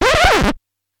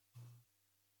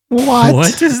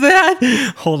 What is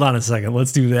that? Hold on a second.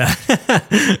 Let's do that.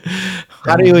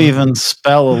 How do you even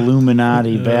spell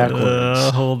Illuminati backwards?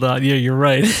 Hold on. Yeah, you're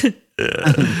right.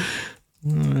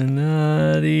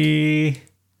 Illuminati.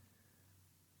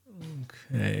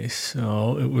 Okay,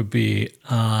 so it would be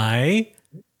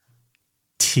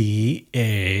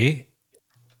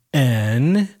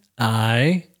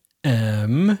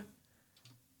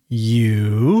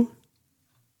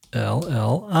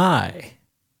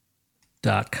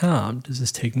Does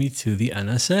this take me to the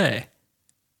NSA?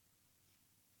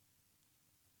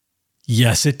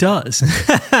 Yes, it does.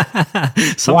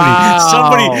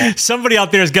 Somebody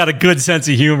out there has got a good sense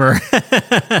of humor.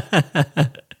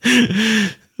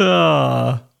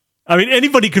 I mean,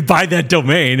 anybody could buy that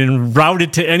domain and route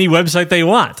it to any website they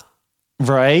want.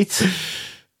 Right?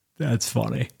 That's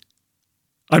funny.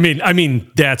 I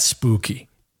mean, that's spooky.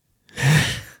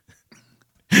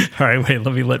 All right, wait,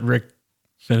 let me let Rick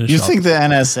finish. You up. think the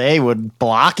NSA would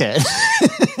block it?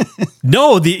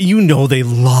 No, they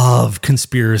love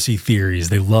conspiracy theories.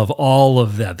 They love all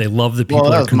of that. They love that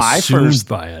people are consumed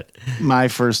by it. My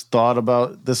first thought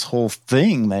about this whole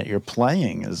thing that you're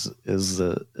playing is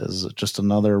just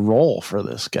another role for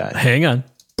this guy. Hang on.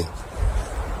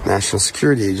 National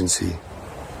Security Agency.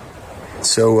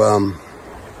 So,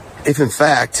 if in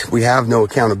fact we have no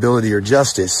accountability or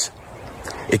justice,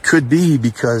 it could be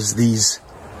because these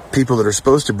people that are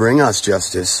supposed to bring us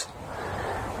justice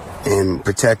and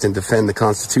protect and defend the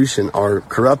Constitution are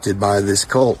corrupted by this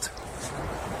cult,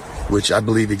 which I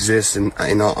believe exists in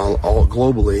all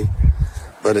globally,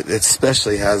 but it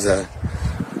especially has a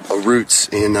roots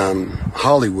in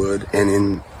Hollywood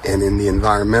and in the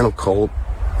environmental cult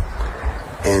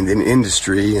and in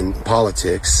industry and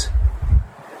politics,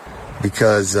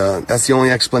 because that's the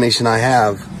only explanation I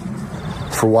have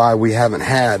for why we haven't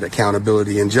had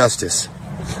accountability and justice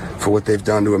for what they've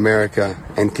done to America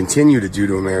and continue to do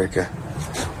to America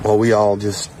while we all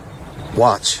just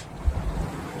watch.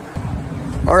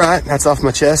 All right, that's off my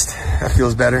chest. That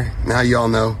feels better. Now you all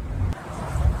know.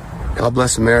 God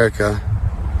bless America,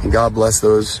 and God bless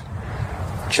those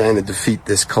trying to defeat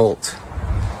this cult.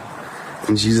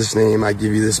 In Jesus' name, I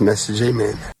give you this message.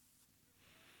 Amen.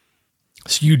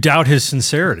 So you doubt his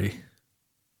sincerity?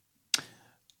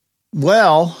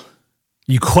 Well,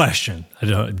 you question.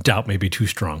 Doubt may be too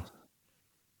strong.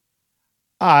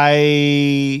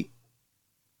 The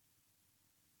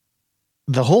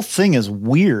whole thing is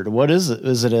weird. What is it?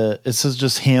 It says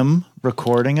just him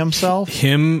recording himself?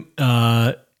 Him,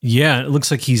 yeah, it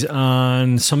looks like he's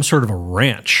on some sort of a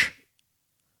ranch.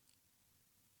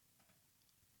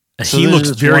 So he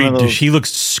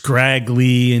looks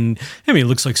scraggly, and I mean, it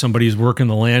looks like somebody who's working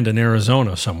the land in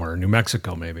Arizona somewhere, New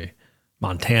Mexico, maybe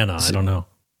Montana. I don't know.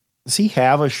 Does he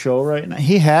have a show right now?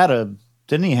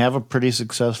 Didn't he have a pretty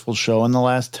successful show in the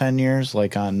last 10 years?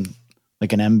 Like on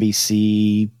like an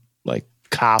NBC, like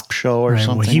cop show or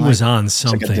something? Well, he was on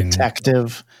something. Like a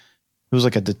detective. It was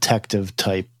like a detective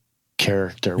type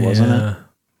character, wasn't it?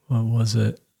 What was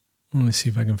it? Let me see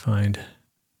if I can find.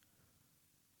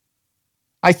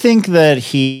 I think that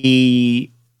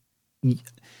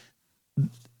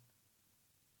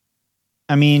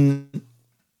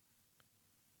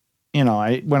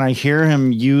when I hear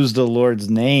him use the Lord's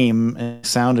name, it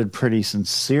sounded pretty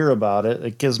sincere about it.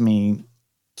 It gives me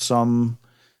some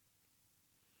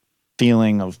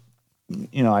feeling of,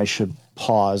 I should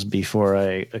pause before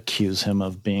I accuse him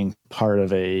of being part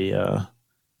of a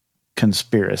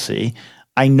conspiracy.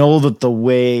 I know that the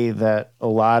way that a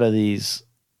lot of these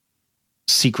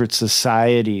secret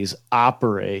societies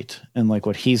operate, and like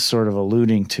what he's sort of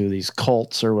alluding to, these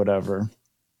cults or whatever,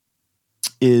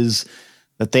 is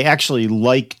that they actually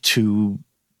like to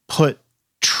put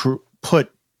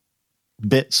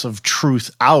bits of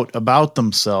truth out about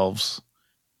themselves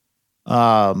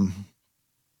as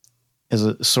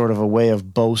a sort of a way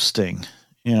of boasting,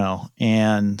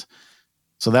 and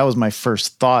so that was my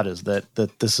first thought, is that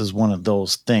this is one of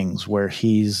those things where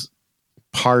he's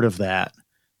part of that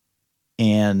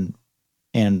and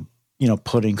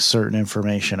putting certain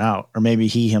information out, or maybe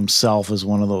he himself is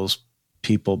one of those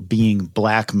people being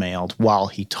blackmailed while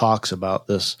he talks about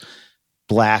this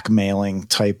blackmailing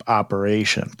type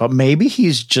operation. But maybe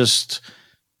he's just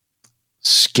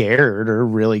scared or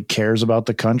really cares about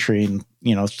the country and,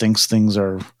 thinks things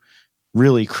are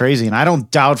really crazy. And I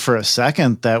don't doubt for a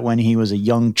second that when he was a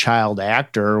young child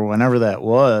actor, or whenever that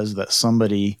was, that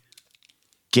somebody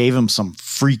gave him some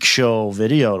freak show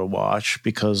video to watch,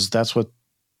 because that's what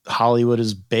Hollywood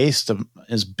is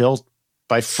built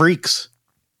by freaks.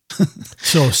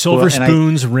 So Silver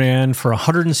Spoons ran for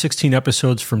 116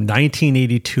 episodes from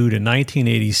 1982 to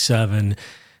 1987.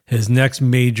 His next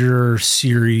major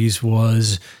series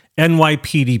was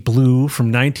NYPD Blue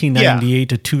from 1998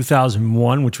 to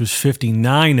 2001, which was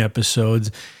 59 episodes.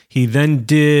 He then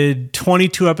did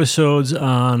 22 episodes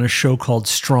on a show called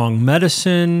Strong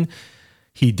Medicine.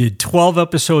 He did 12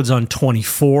 episodes on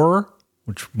 24,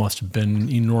 which must have been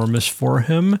enormous for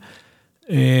him.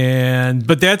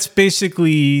 But that's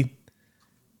basically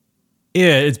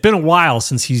it. It's been a while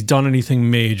since he's done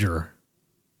anything major,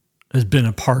 has been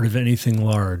a part of anything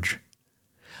large.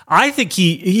 I think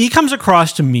he comes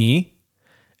across to me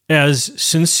as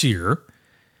sincere.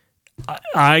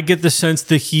 I get the sense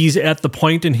that he's at the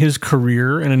point in his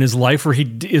career and in his life where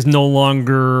he is no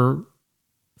longer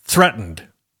threatened.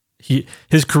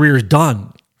 His career is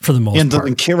done for the most part.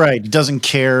 Doesn't care, right? He doesn't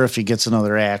care if he gets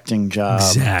another acting job.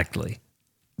 Exactly.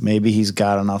 Maybe he's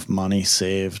got enough money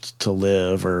saved to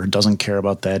live, or doesn't care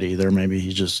about that either. Maybe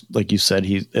he just, like you said,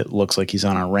 it looks like he's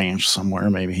on a ranch somewhere.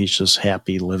 Maybe he's just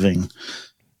happy living.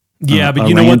 Yeah, but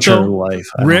you know what though? Life.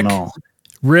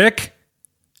 Rick,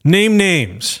 name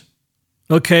names.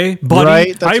 Okay, buddy,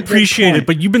 right? I appreciate it,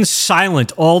 but you've been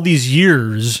silent all these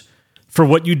years for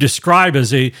what you describe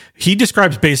as he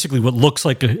describes basically what looks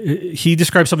like he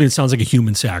describes something that sounds like a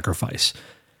human sacrifice.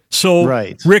 So,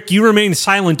 right. Rick, you remain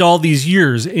silent all these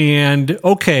years, and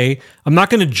okay, I'm not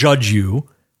going to judge you.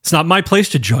 It's not my place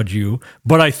to judge you,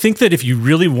 but I think that if you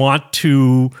really want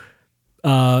to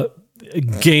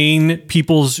gain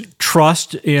people's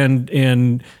trust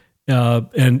and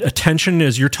attention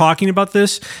as you're talking about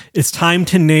this, it's time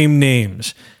to name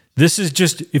names. This is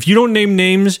just, if you don't name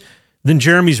names, then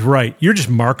Jeremy's right. You're just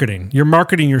marketing. You're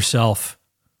marketing yourself.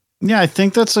 Yeah, I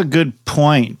think that's a good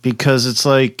point, because it's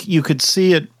like you could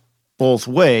see it both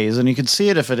ways, and you could see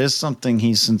it if it is something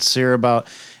he's sincere about,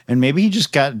 and maybe he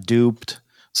just got duped.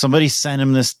 Somebody sent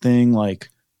him this thing like,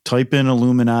 type in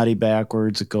Illuminati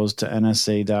backwards, it goes to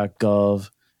NSA.gov,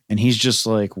 and he's just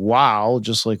like, wow,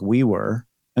 just like we were.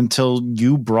 Until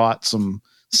you brought some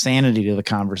sanity to the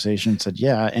conversation and said,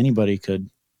 yeah, anybody could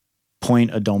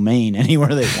point a domain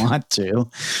anywhere they want to.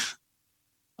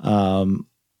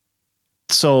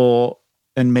 So,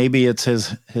 and maybe it's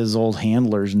his old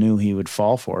handlers knew he would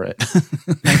fall for it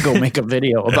and go make a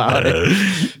video about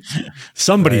it.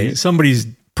 Somebody's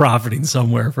profiting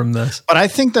somewhere from this. But I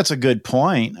think that's a good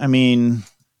point. I mean,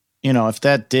 if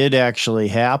that did actually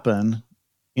happen,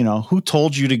 who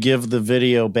told you to give the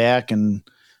video back and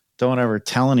don't ever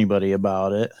tell anybody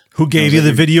about it? Who gave you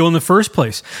the video in the first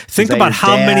place? Think about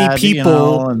how many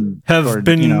people have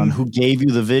been... and who gave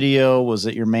you the video? Was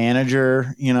it your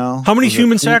manager? How many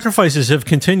human sacrifices have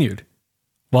continued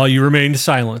while you remained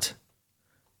silent?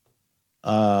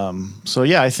 So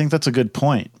yeah, I think that's a good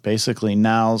point. Basically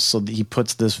now, so that he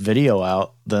puts this video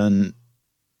out, then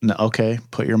okay,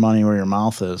 put your money where your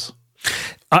mouth is.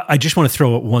 I just want to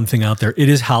throw one thing out there. It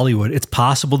is Hollywood. It's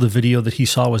possible the video that he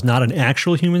saw was not an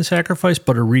actual human sacrifice,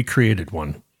 but a recreated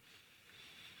one.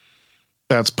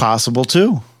 That's possible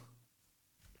too.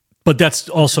 But that's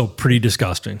also pretty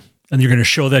disgusting. And you're going to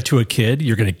show that to a kid?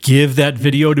 You're going to give that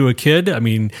video to a kid? I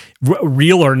mean,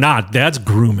 real or not, that's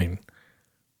grooming.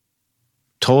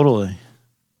 Totally.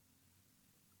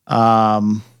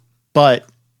 But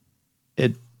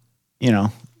it,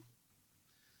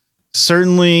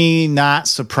 certainly not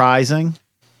surprising,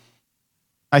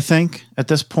 I think, at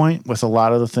this point, with a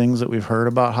lot of the things that we've heard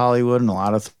about Hollywood and a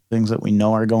lot of things that we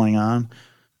know are going on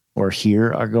or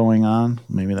hear are going on,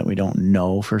 maybe that we don't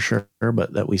know for sure,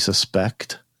 but that we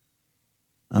suspect.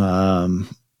 That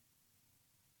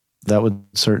would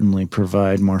certainly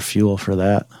provide more fuel for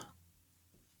that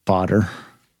fodder.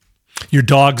 Your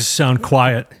dogs sound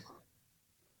quiet.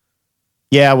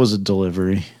 Yeah, it was a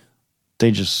delivery.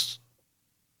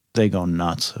 They go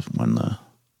nuts when the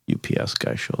UPS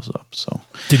guy shows up. So,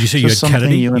 did you say you had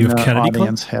Kennedy? You have Kennedy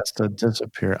audience Club? Has to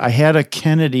disappear. I had a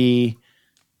Kennedy.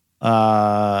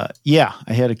 I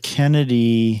had a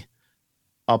Kennedy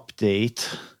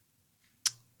update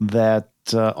that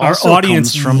our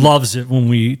audience loves it when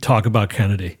we talk about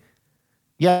Kennedy.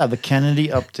 Yeah, the Kennedy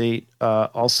update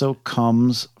also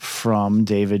comes from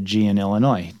David G. in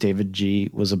Illinois. David G.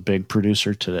 was a big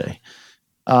producer today.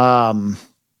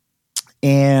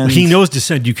 And he knows to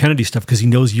send you Kennedy stuff because he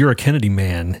knows you're a Kennedy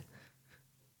man.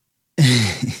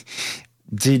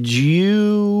 Did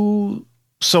you?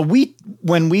 So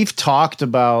when we've talked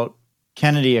about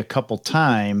Kennedy a couple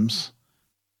times,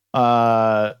 we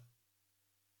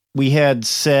had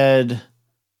said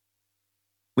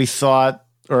we thought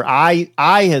or I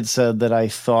had said that I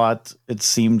thought it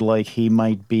seemed like he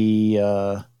might be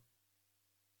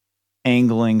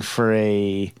angling for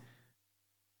a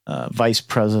vice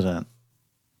president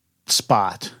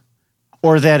spot,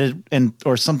 or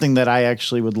or something that I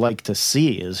actually would like to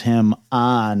see is him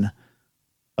on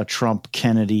a Trump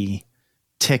Kennedy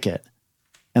ticket.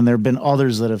 And there have been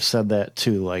others that have said that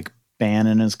too, like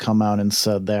Bannon has come out and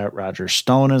said that. Roger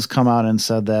Stone has come out and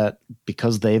said that.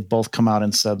 Because they've both come out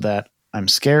and said that, I'm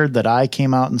scared that I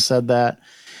came out and said that.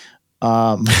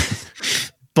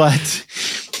 But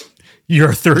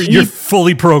you're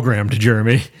fully programmed,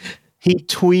 Jeremy. He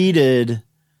tweeted.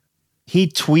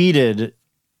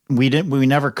 We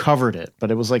never covered it,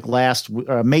 but it was like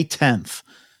May 10th.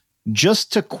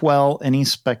 Just to quell any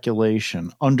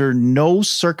speculation, under no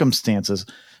circumstances,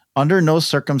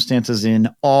 in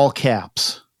all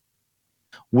caps,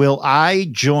 will I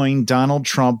join Donald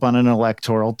Trump on an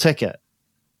electoral ticket.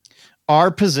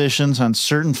 Our positions on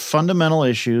certain fundamental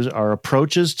issues, our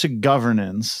approaches to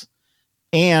governance,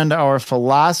 and our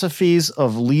philosophies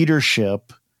of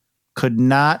leadership could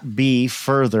not be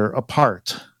further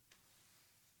apart.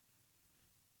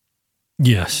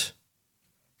 Yes.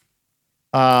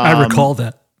 I recall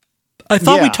that. I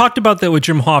thought we talked about that with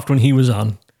Jim Hoft when he was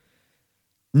on.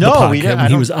 No, we didn't.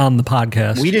 When he was on the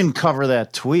podcast. We didn't cover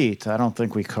that tweet. I don't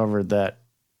think we covered that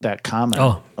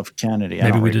comment of Kennedy.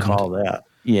 I don't recall that.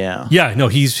 Yeah. Yeah, no,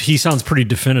 he sounds pretty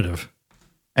definitive.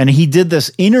 And he did this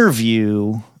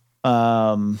interview.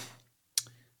 And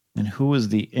who was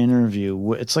the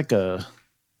interview? It's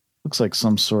looks like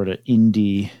some sort of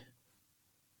indie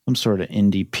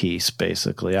piece,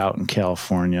 basically, out in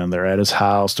California. And they're at his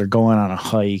house. They're going on a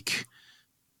hike.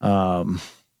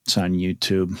 It's on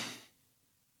YouTube.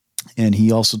 And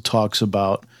he also talks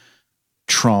about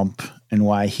Trump and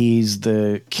why he's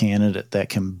the candidate that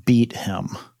can beat him.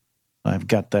 I've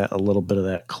got a little bit of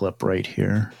that clip right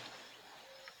here.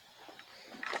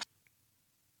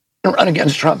 Run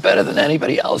against Trump better than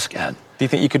anybody else can. Do you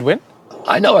think you could win?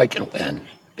 I know I can win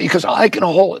because I can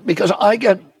hold it. Because I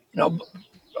get,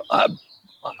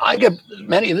 I get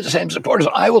many of the same supporters.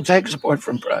 I will take support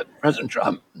from President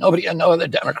Trump. No other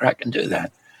Democrat can do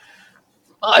that.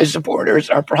 My supporters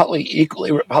are probably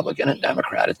equally Republican and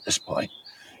Democrat at this point.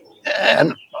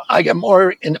 And I get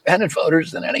more independent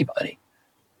voters than anybody.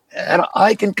 And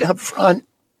I can confront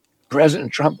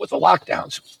President Trump with the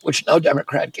lockdowns, which no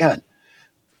Democrat can.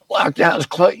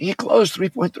 Lockdowns, he closed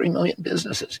 3.3 million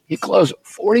businesses. He closed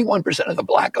 41% of the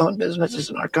black-owned businesses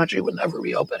in our country would never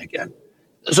reopen again.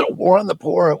 This is a war on the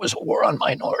poor. It was a war on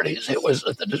minorities. It was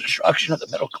the destruction of the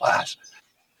middle class.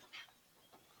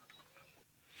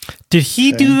 Did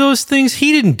he do those things?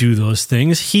 He didn't do those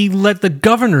things. He let the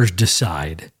governors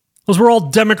decide. Those were all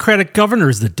Democratic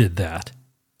governors that did that.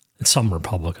 And some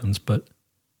Republicans, but...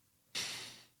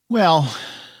 Well...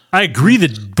 I agree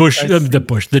that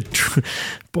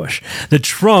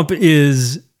Trump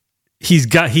is...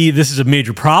 This is a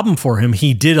major problem for him.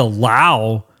 He did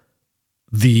allow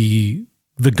the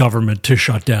government to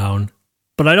shut down.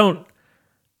 But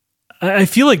I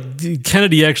feel like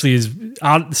Kennedy actually is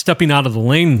stepping out of the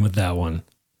lane with that one.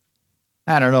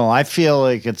 I don't know. I feel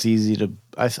like it's easy to...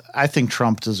 I think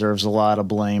Trump deserves a lot of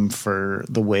blame for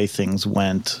the way things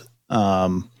went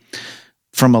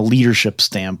from a leadership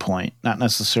standpoint, not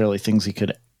necessarily things he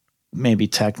could maybe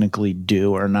technically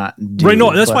do or not do. Right,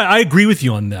 no, that's why I agree with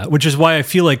you on that, which is why I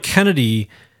feel like Kennedy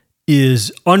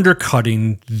is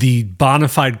undercutting the bona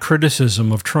fide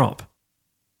criticism of Trump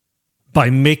by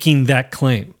making that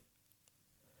claim.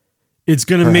 It's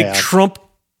going to make Trump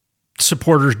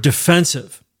supporters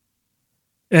defensive,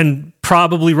 and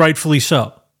probably rightfully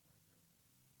so,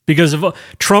 because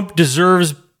Trump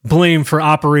deserves blame for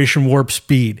Operation Warp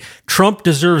Speed. Trump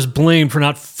deserves blame for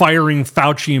not firing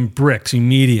Fauci and bricks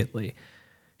immediately.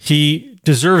 He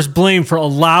deserves blame for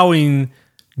allowing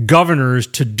governors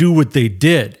to do what they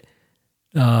did.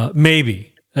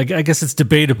 Maybe. I guess it's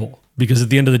debatable, because at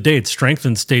the end of the day, it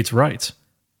strengthens states' rights.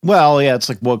 Well, yeah, it's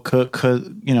like what could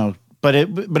but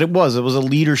it was a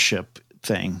leadership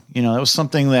thing. It was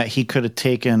something that he could have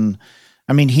taken.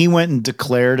 I mean, he went and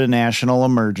declared a national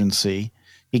emergency.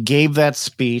 He gave that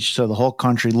speech to the whole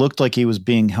country, looked like he was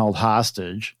being held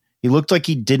hostage. He looked like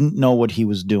he didn't know what he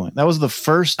was doing. That was the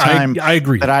first time I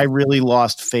agree that I really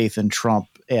lost faith in Trump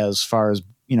as far as,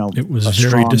 it was a very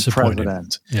strong disappointing.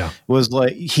 President. Yeah. It was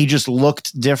like he just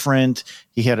looked different.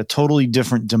 He had a totally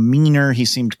different demeanor. He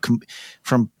seemed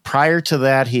from prior to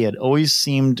that, he had always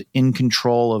seemed in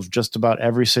control of just about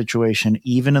every situation,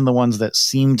 even in the ones that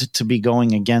seemed to be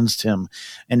going against him.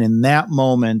 And in that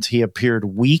moment, he appeared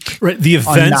weak, right. The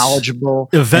events, unknowledgeable.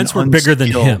 Events were bigger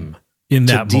than him. in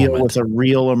that to deal moment. with a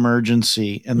real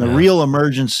emergency. And the real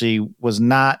emergency was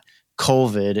not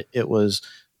COVID. It was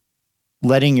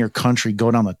letting your country go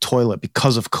down the toilet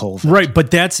because of COVID. Right.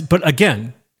 But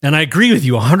again, and I agree with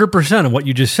you 100% on what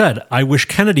you just said. I wish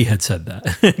Kennedy had said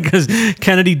that because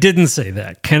Kennedy didn't say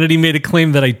that. Kennedy made a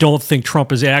claim that I don't think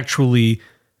Trump is actually,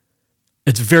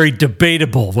 it's very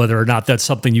debatable whether or not that's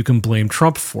something you can blame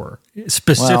Trump for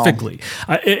specifically.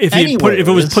 Well, if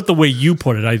it was put the way you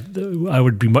put it, I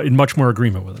would be in much more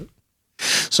agreement with it.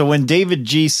 So when David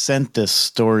G sent this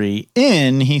story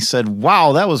in, he said,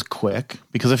 wow, that was quick.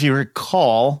 Because if you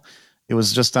recall, it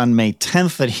was just on May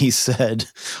 10th that he said,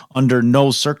 under no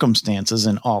circumstances,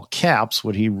 in all caps,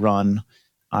 would he run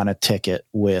on a ticket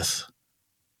with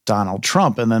Donald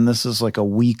Trump. And then this is like a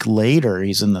week later,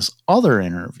 he's in this other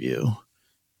interview.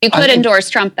 You could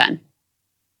endorse Trump then.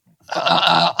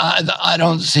 I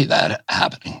don't see that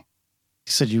happening.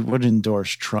 He said you would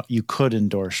endorse Trump. You could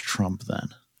endorse Trump then.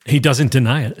 He doesn't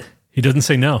deny it. He doesn't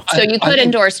say no. So you could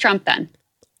endorse Trump then.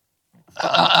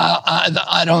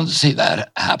 I don't see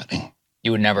that happening.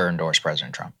 You would never endorse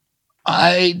President Trump.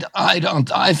 I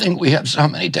don't. I think we have so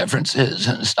many differences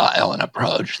in style and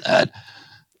approach that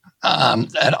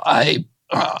I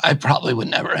probably would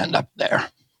never end up there.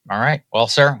 All right. Well,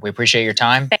 sir, we appreciate your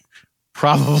time.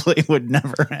 Probably would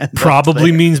never end Probably up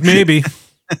there. means maybe.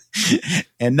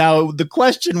 And now the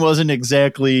question wasn't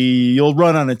exactly you'll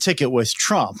run on a ticket with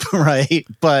Trump, right?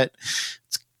 But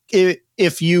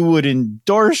if you would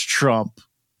endorse Trump,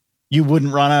 you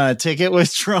wouldn't run on a ticket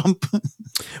with Trump.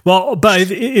 Well, but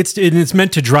it's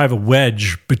meant to drive a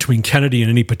wedge between Kennedy and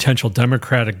any potential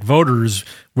Democratic voters,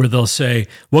 where they'll say,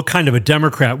 "What kind of a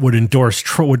Democrat would endorse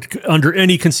Trump? Would, under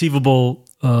any conceivable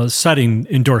setting,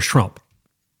 endorse Trump?"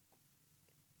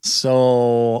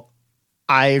 So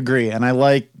I agree, and I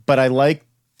liked the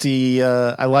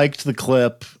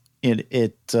clip.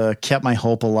 It kept my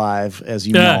hope alive, as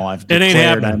you know. I've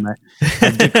declared I'm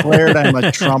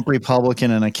a Trump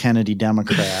Republican and a Kennedy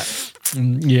Democrat.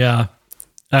 Yeah,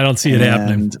 I don't see it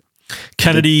happening.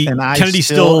 Kennedy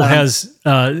still has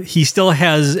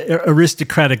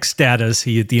aristocratic status.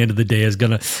 He, at the end of the day, is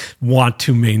going to want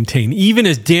to maintain. Even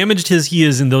as damaged as he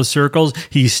is in those circles,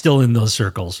 he's still in those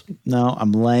circles. No,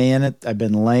 I've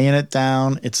been laying it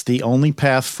down. It's the only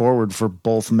path forward for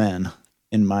both men,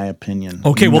 in my opinion.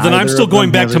 Okay, well, then I'm still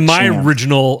going back to my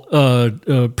original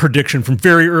prediction from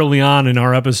very early on in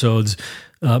our episodes.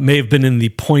 May have been in the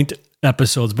point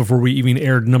episodes before we even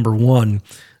aired number 1.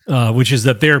 Which is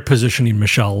that they're positioning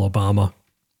Michelle Obama.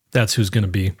 That's who's going to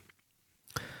be.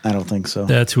 I don't think so.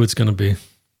 That's who it's going to be.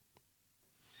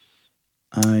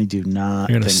 I do not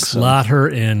You're going to slot her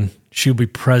in. She'll be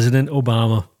President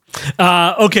Obama.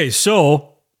 Okay,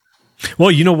 so,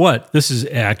 well, you know what? This is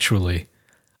actually,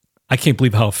 I can't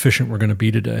believe how efficient we're going to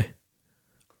be today.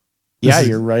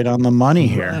 You're right on the money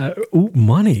here.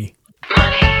 Money.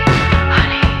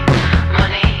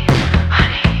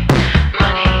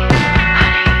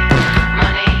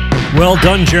 Well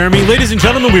done, Jeremy. Ladies and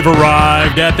gentlemen, we've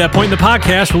arrived at that point in the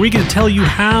podcast where we get to tell you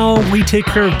how we take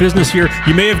care of business here.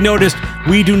 You may have noticed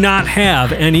we do not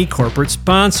have any corporate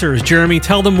sponsors. Jeremy,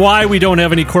 tell them why we don't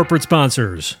have any corporate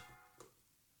sponsors.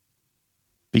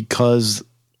 Because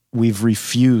we've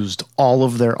refused all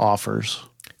of their offers.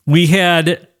 We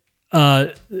had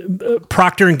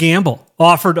Procter & Gamble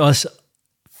offered us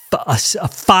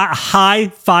a high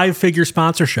 5-figure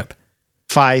sponsorship.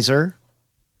 Pfizer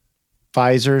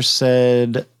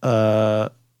said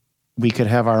we could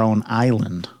have our own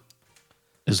island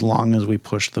as long as we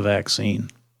push the vaccine.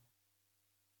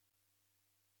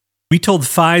 We told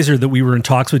Pfizer that we were in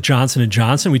talks with Johnson &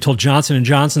 Johnson. We told Johnson &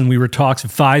 Johnson we were in talks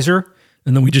with Pfizer,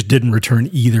 and then we just didn't return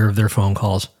either of their phone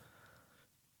calls.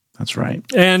 That's right.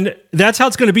 And that's how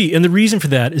it's going to be. And the reason for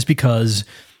that is because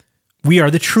we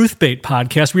are the truth bait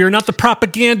podcast. We are not the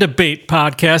propaganda bait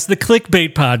podcast, the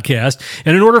clickbait podcast.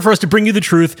 And in order for us to bring you the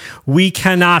truth, we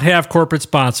cannot have corporate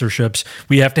sponsorships.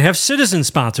 We have to have citizen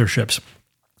sponsorships.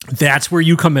 That's where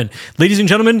you come in. Ladies and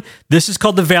gentlemen, this is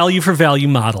called the value for value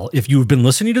model. If you've been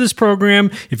listening to this program,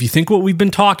 if you think what we've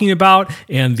been talking about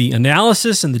and the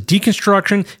analysis and the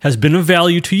deconstruction has been of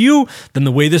value to you, then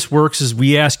the way this works is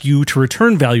we ask you to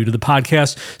return value to the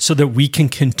podcast so that we can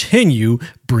continue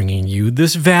bringing you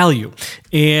this value.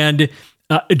 And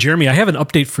Jeremy, I have an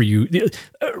update for you.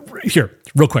 Here,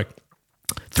 real quick.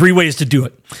 3 ways to do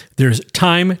it. There's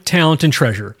time, talent, and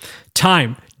treasure.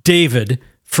 Time, David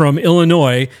from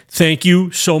Illinois, thank you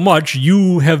so much.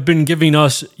 You have been giving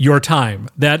us your time.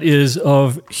 That is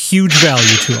of huge value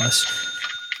to us.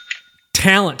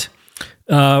 Talent.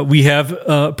 We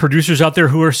have producers out there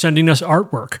who are sending us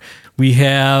artwork. We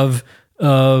have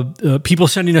people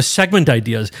sending us segment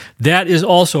ideas. That is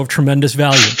also of tremendous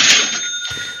value.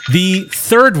 The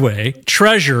third way,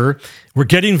 treasure. We're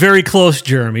getting very close,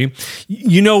 Jeremy.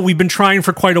 You know, we've been trying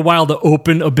for quite a while to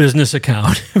open a business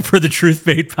account for the Truth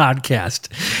Bait podcast.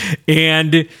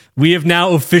 And we have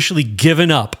now officially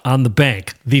given up on the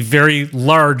bank, the very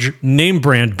large name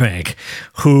brand bank,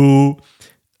 who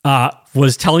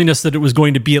was telling us that it was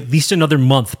going to be at least another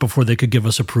month before they could give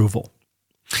us approval.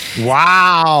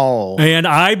 Wow. And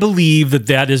I believe that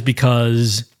that is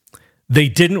because they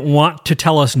didn't want to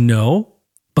tell us no,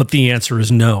 but the answer is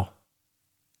no.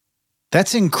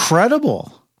 That's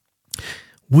incredible.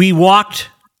 We walked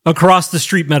across the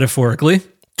street, metaphorically,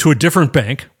 to a different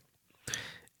bank,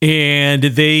 and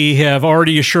they have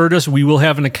already assured us we will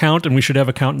have an account, and we should have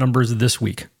account numbers this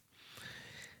week.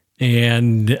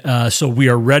 And so we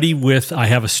are ready with, I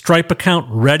have a Stripe account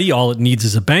ready. All it needs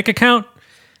is a bank account.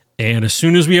 And as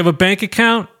soon as we have a bank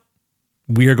account,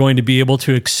 we are going to be able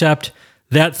to accept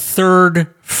that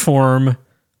third form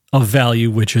of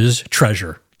value, which is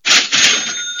treasure.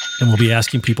 And we'll be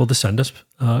asking people to send us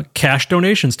cash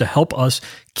donations to help us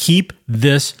keep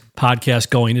this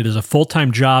podcast going. It is a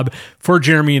full-time job for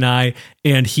Jeremy and I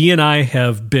he and I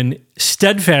have been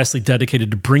steadfastly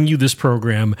dedicated to bring you this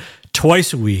program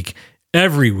twice a week,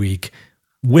 every week,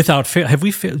 without fail. Have we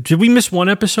failed? Did we miss one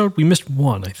episode? We missed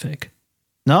one, I think.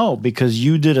 No, because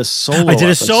you did a solo. I did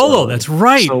a solo. That's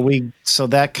right. So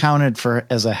that counted for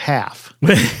as a half.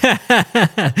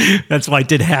 That's why I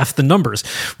did half the numbers.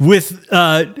 With we've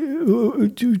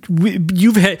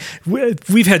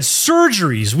had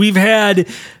surgeries, we've had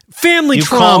family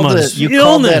traumas, you illness.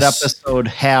 Called that episode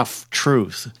Half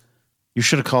Truth. You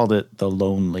should have called it The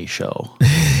Lonely Show.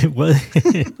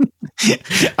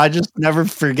 I just never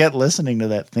forget listening to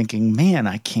that thinking, man,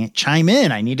 I can't chime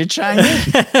in. I need to chime in.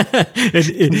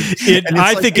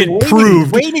 I think it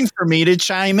proved waiting for me to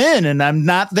chime in, and I'm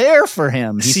not there for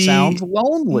him. He sounds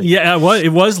lonely. Yeah,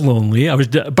 it was lonely.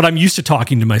 But I'm used to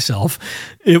talking to myself.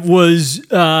 It was,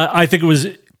 I think it was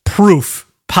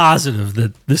proof positive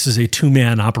that this is a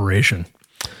two-man operation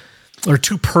or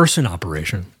two-person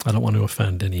operation. I don't want to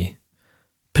offend any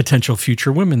potential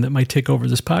future women that might take over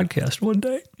this podcast one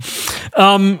day.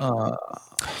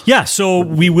 So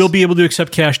we will be able to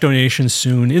accept cash donations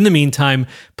soon. In the meantime,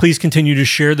 please continue to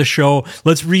share the show.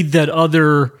 Let's read that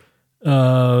other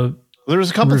there was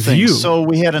a couple review. Things. So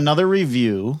we had another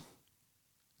review.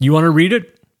 You want to read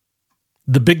it?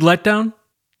 The Big Letdown?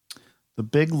 The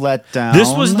Big Letdown.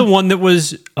 This was the one that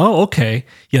was, oh, okay.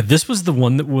 Yeah, this was the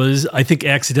one that was, I think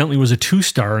accidentally was a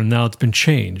 2-star, and now it's been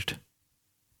changed.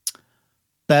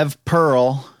 Bev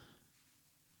Pearl.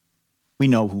 We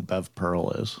know who Bev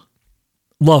Pearl is.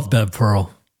 Love Bev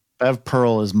Pearl. Bev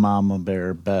Pearl is Mama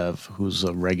Bear Bev, who's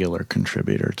a regular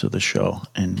contributor to the show,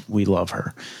 and we love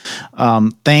her.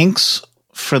 Thanks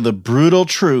for the brutal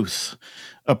truth.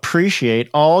 Appreciate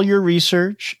all your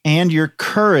research and your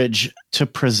courage to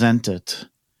present it,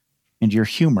 and your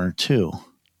humor, too.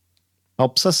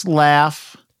 Helps us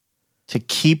laugh to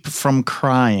keep from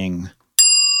crying.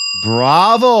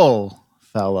 Bravo,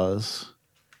 fellas.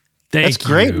 That's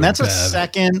great. And that's Bev. a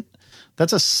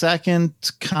second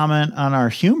comment on our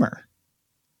humor,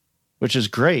 which is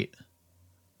great.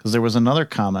 Because there was another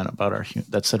comment about our humor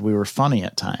that said we were funny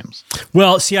at times.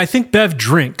 Well, see, I think Bev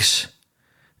drinks.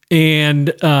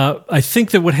 And I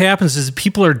think that what happens is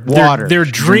people are they're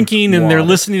drinking and they're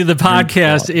listening to the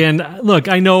podcast. And look,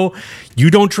 I know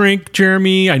you don't drink,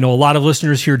 Jeremy. I know a lot of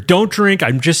listeners here don't drink.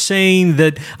 I'm just saying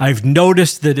that I've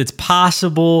noticed that it's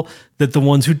possible that the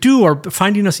ones who do are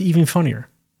finding us even funnier.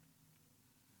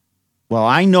 Well,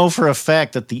 I know for a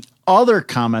fact that the other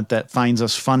comment that finds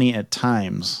us funny at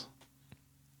times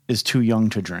is too young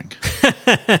to drink.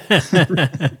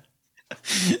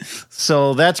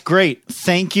 So that's great.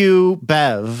 Thank you,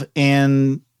 Bev.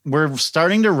 And we're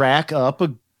starting to rack up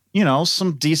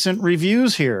some decent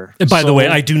reviews here. And by the way,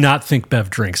 I do not think Bev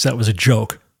drinks. That was a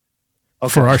joke.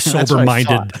 Okay. For our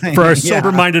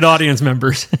sober-minded audience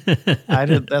members.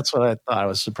 That's what I thought. I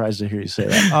was surprised to hear you say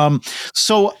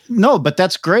that. But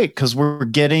that's great because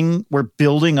we're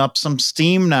building up some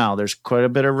steam now. There's quite a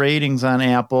bit of ratings on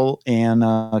Apple and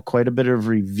quite a bit of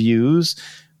reviews.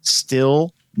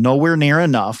 Still nowhere near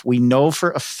enough. We know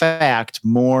for a fact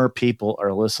more people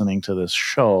are listening to this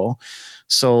show.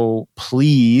 So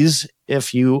please,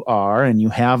 if you are and you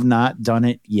have not done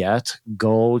it yet,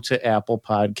 go to Apple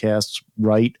Podcasts,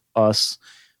 write us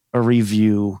a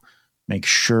review. Make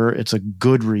sure it's a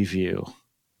good review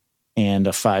and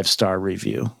a 5-star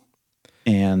review.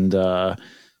 And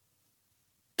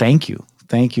thank you.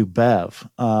 Thank you, Bev.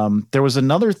 There was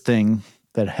another thing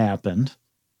that happened.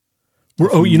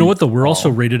 You know what, though? We're also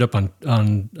rated up on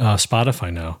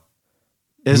Spotify now.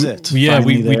 Is it? Yeah,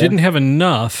 Finally we didn't have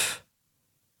enough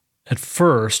at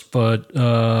first, but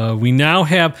we now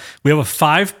have a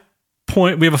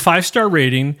 5-star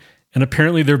rating, and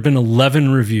apparently there have been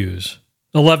 11 reviews.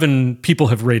 11 people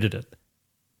have rated it.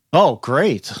 Oh,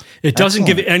 great. It doesn't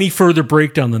give any further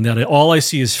breakdown than that. All I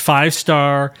see is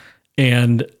 5-star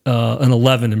and an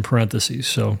 11 in parentheses.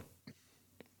 So,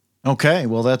 okay,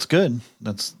 well, that's good.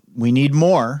 We need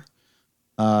more.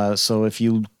 So if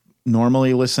you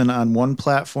normally listen on one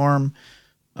platform,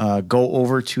 go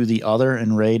over to the other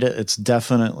and rate it. It's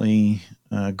definitely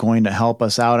going to help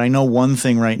us out. I know one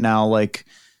thing right now, like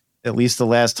at least the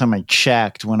last time I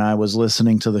checked when I was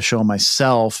listening to the show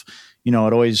myself, it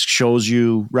always shows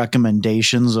you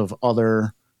recommendations of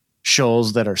other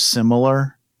shows that are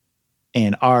similar,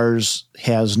 and ours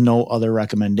has no other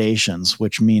recommendations,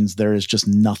 which means there is just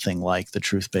nothing like the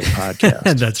Truth Bait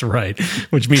podcast. That's right.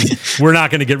 Which means we're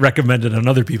not going to get recommended on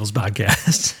other people's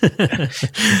podcasts.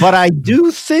 But I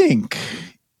do think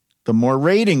the more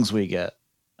ratings we get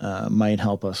might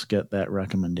help us get that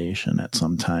recommendation at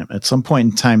some time. At some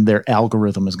point in time, their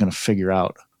algorithm is going to figure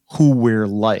out who we're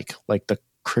like the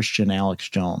Christian Alex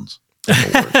Jones.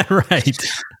 Right.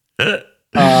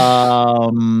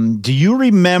 Do you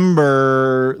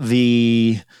remember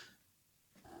the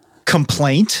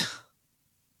complaint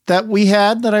that we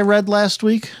had that I read last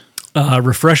week?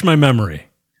 Refresh my memory.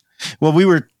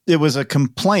 Well, it was a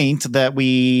complaint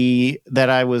that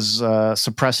I was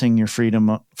suppressing your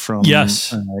freedom from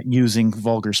using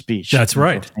vulgar speech. That's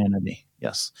right. Profanity.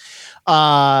 Yes.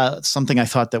 Something I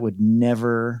thought that would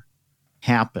never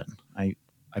happen.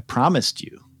 I promised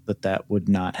you that would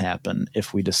not happen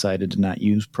if we decided to not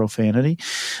use profanity.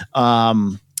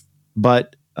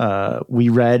 But we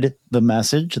read the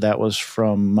message that was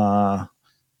from a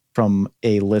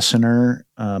listener,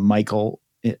 Michael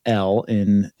L.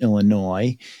 in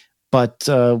Illinois. But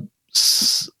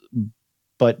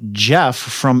Jeff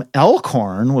from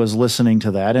Elkhorn was listening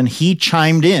to that, and he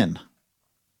chimed in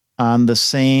on the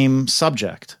same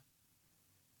subject.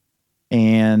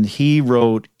 And he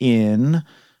wrote in,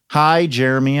 "Hi,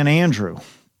 Jeremy and Andrew.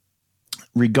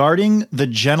 Regarding the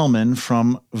gentleman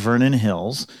from Vernon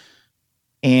Hills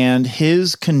and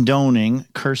his condoning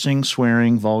cursing,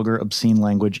 swearing, vulgar, obscene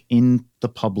language in the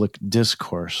public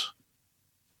discourse,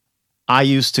 I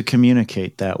used to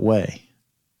communicate that way.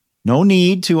 No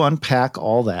need to unpack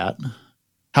all that.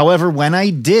 However, when I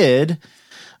did,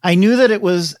 I knew that it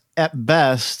was at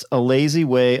best a lazy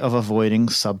way of avoiding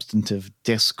substantive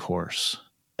discourse.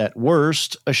 At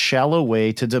worst, a shallow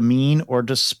way to demean or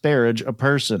disparage a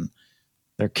person,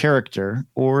 their character,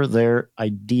 or their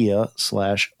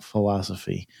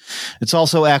idea/philosophy. It's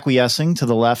also acquiescing to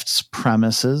the left's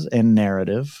premises and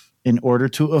narrative in order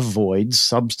to avoid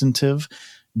substantive,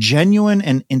 genuine,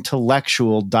 and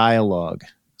intellectual dialogue.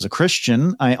 As a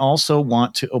Christian, I also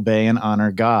want to obey and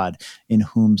honor God, in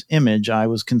whose image I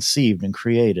was conceived and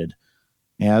created.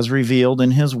 As revealed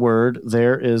in his word,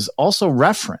 there is also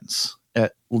reference,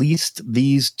 at least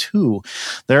these two.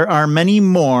 There are many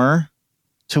more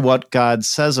to what God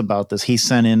says about this." He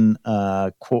sent in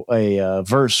a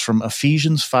verse from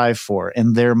Ephesians 5:4,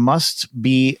 "And there must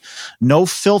be no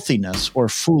filthiness or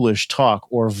foolish talk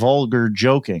or vulgar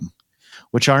joking,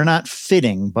 which are not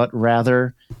fitting, but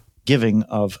rather giving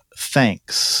of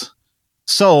thanks."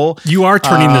 So you are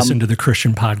turning this into the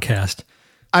Christian podcast.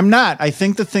 I'm not. I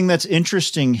think the thing that's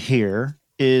interesting here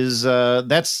is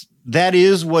that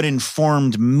is what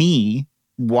informed me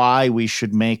why we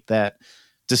should make that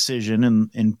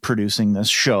decision in producing this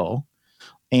show.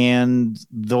 And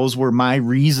those were my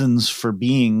reasons for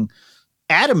being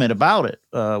adamant about it,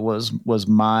 was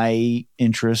my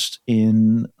interest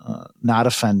in not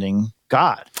offending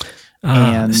God.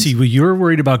 And see, well, you're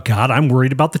worried about God. I'm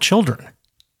worried about the children.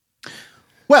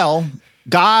 Well,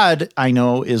 God, I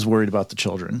know, is worried about the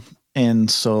children.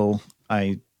 And so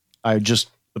I just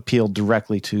appealed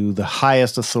directly to the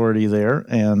highest authority there.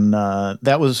 And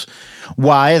that was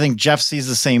why I think Jeff sees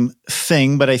the same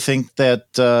thing. But I think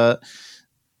that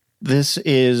this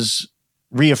is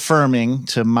reaffirming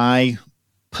to my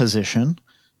position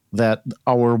that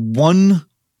our one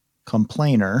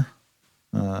complainer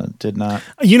did not.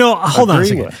 Hold on a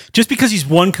second. Just because he's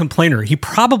one complainer, he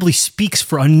probably speaks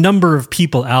for a number of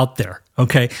people out there.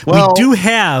 Okay. Well, we do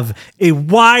have a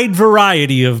wide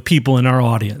variety of people in our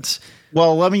audience.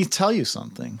 Well, let me tell you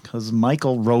something, because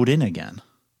Michael wrote in again.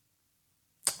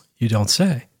 You don't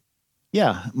say.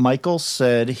 Yeah. Michael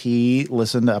said he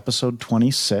listened to episode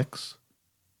 26.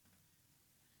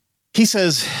 He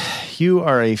says, "You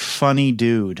are a funny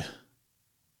dude.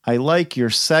 I like your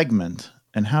segment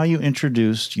and how you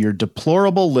introduced your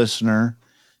deplorable listener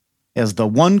as the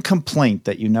one complaint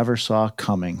that you never saw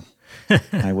coming.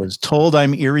 I was told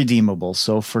I'm irredeemable,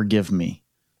 so forgive me.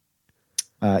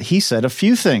 He said a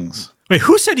few things. Wait,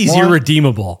 who said he's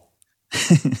irredeemable?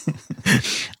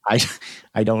 I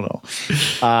don't know.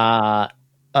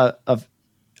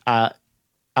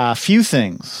 A few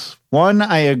things. One,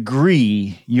 I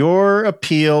agree. Your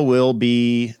appeal will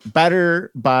be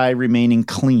better by remaining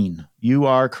clean. You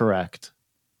are correct.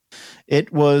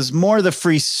 It was more the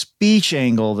free speech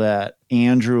angle that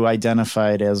Andrew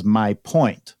identified as my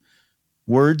point.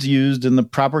 Words used in the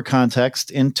proper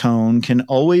context and tone can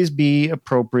always be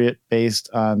appropriate based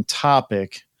on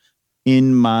topic,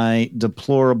 in my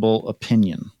deplorable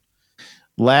opinion.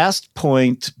 Last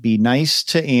point, be nice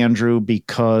to Andrew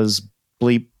because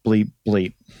bleep, bleep,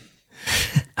 bleep.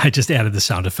 I just added the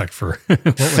sound effect for what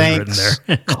was written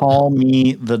there. Call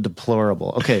me the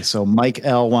deplorable. Okay, so Mike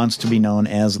L wants to be known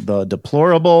as the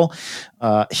deplorable.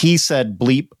 He said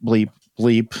bleep, bleep,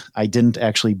 bleep. I didn't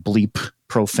actually bleep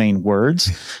profane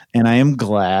words. And I am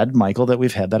glad, Michael, that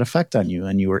we've had that effect on you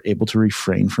and you were able to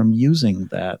refrain from using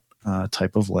that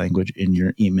type of language in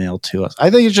your email to us.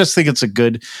 I just think it's a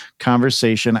good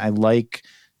conversation.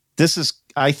 This is,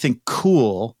 I think,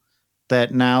 cool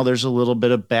that now there's a little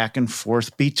bit of back and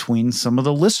forth between some of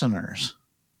the listeners.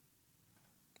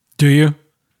 Do you?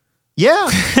 Yeah.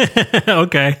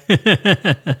 Okay.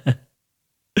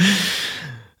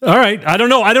 All right. I don't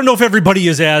know. I don't know if everybody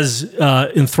is as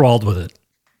enthralled with it.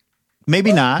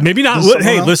 Maybe not. Maybe not.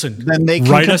 Hey, listen. Then they can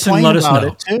write us and let us know.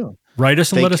 It too. Write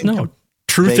us and let us know.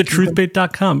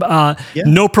 Truth@truthbait.com.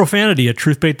 No profanity at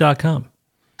truthbait.com.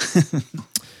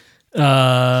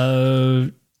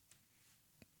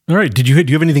 All right. Do you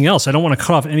have anything else? I don't want to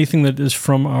cut off anything that is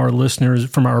from our listeners,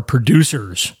 from our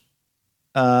producers.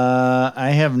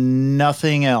 I have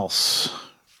nothing else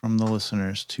from the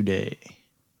listeners today.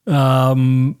 Do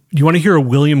you want to hear a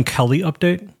William Kelly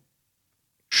update?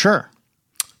 Sure.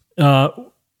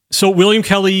 So William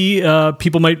Kelly,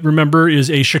 people might remember,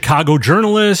 is a Chicago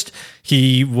journalist.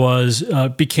 He gained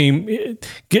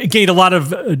a lot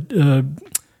of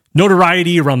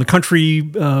notoriety around the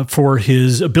country for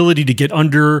his ability to get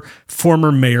under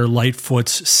former Mayor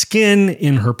Lightfoot's skin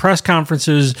in her press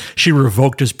conferences. She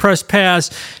revoked his press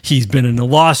pass. He's been in a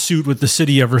lawsuit with the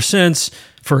city ever since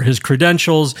for his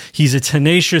credentials. He's a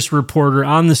tenacious reporter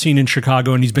on the scene in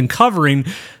Chicago, and he's been covering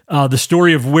the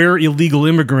story of where illegal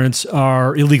aliens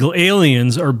are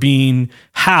being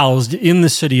housed in the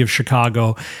city of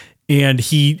Chicago. And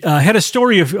he had a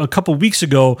story a couple weeks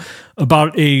ago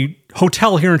about a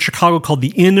hotel here in Chicago called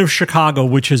the Inn of Chicago,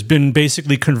 which has been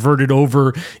basically converted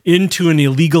over into an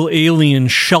illegal alien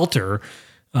shelter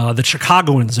that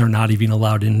Chicagoans are not even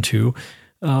allowed into,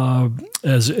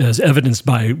 as evidenced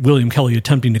by William Kelly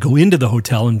attempting to go into the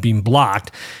hotel and being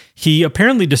blocked. He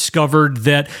apparently discovered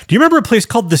that. Do you remember a place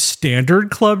called the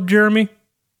Standard Club, Jeremy?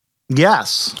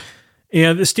 Yes.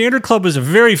 And the Standard Club was a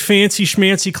very fancy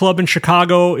schmancy club in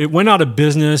Chicago. It went out of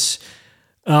business.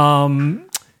 And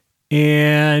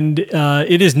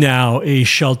it is now a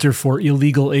shelter for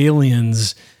illegal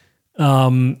aliens.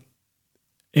 And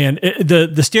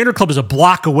the Standard Club is a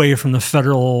block away from the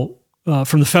federal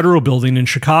building in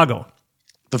Chicago.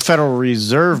 The Federal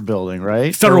Reserve building,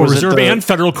 right? Federal Reserve and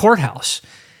Federal Courthouse.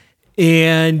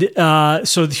 And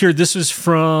so here, this is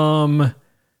from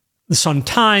the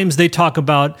Sun-Times. They talk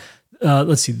about,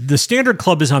 let's see, the Standard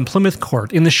Club is on Plymouth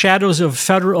Court in the shadows of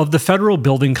the Federal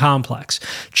Building Complex.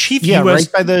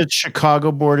 Right by the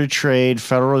Chicago Board of Trade,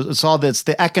 it's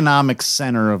the economic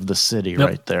center of the city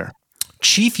right there.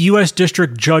 Chief U.S.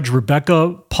 District Judge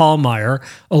Rebecca Paulmeyer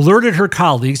alerted her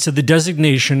colleagues to the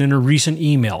designation in a recent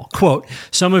email. Quote,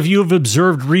 some of you have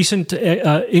observed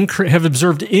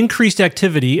increased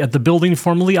activity at the building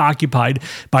formerly occupied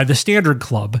by the Standard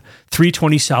Club,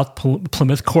 320 South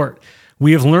Plymouth Court.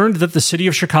 We have learned that the city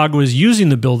of Chicago is using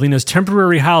the building as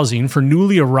temporary housing for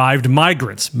newly arrived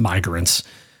migrants. Migrants.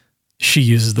 She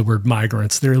uses the word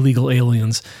migrants. They're illegal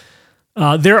aliens.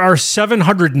 There are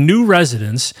 700 new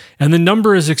residents, and the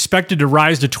number is expected to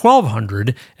rise to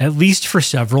 1,200, at least for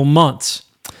several months.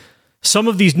 Some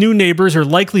of these new neighbors are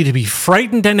likely to be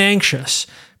frightened and anxious.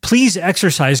 Please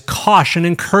exercise caution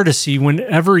and courtesy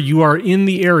whenever you are in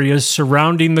the areas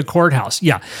surrounding the courthouse.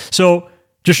 Yeah, so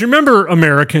just remember,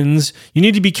 Americans, you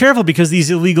need to be careful because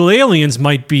these illegal aliens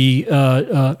might be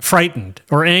frightened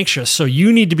or anxious, so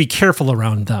you need to be careful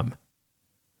around them.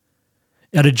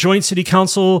 At a joint city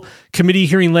council committee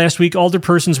hearing last week,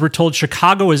 alderpersons were told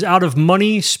Chicago is out of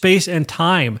money, space, and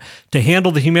time to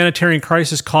handle the humanitarian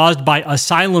crisis caused by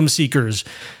asylum seekers.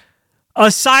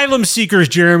 Asylum seekers,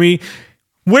 Jeremy.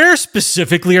 Where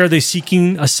specifically are they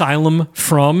seeking asylum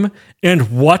from,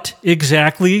 and what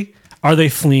exactly are they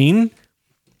fleeing?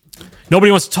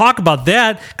 Nobody wants to talk about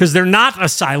that because they're not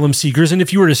asylum seekers. And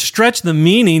if you were to stretch the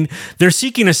meaning, they're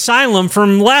seeking asylum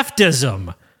from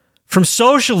leftism, from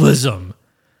socialism.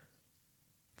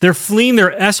 They're fleeing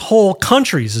their S-hole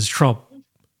countries, as Trump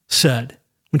said,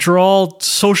 which are all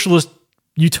socialist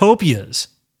utopias.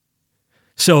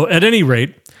 So at any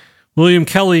rate, William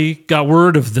Kelly got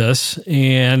word of this,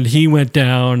 and he went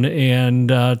down and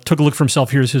took a look for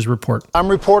himself. Here's his report. I'm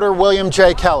reporter William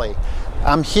J. Kelly.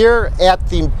 I'm here at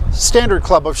the Standard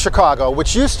Club of Chicago,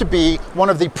 which used to be one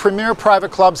of the premier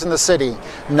private clubs in the city.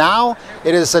 Now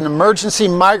it is an emergency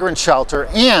migrant shelter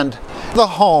and the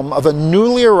home of a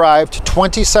newly arrived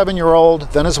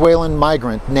 27-year-old Venezuelan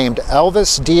migrant named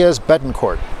Elvis Diaz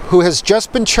Betancourt, who has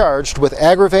just been charged with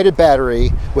aggravated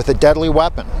battery with a deadly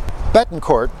weapon.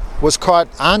 Betancourt was caught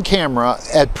on camera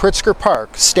at Pritzker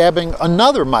Park stabbing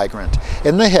another migrant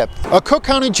in the hip. A Cook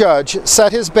County judge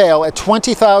set his bail at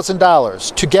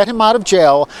 $20,000 to get him out of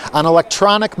jail on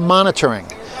electronic monitoring,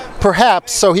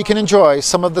 perhaps so he can enjoy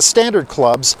some of the Standard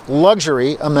Club's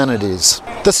luxury amenities.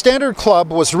 The Standard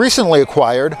Club was recently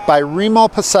acquired by Remo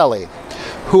Pacelli,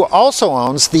 who also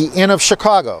owns the Inn of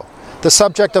Chicago, the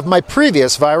subject of my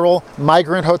previous viral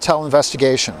migrant hotel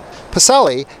investigation.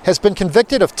 Pacelli has been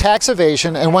convicted of tax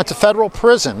evasion and went to federal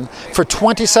prison for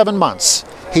 27 months.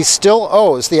 He still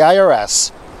owes the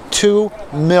IRS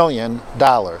 $2 million.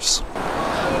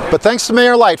 But thanks to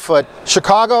Mayor Lightfoot,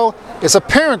 Chicago is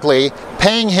apparently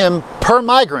paying him per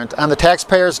migrant on the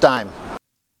taxpayer's dime.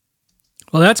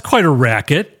 Well, that's quite a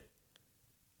racket.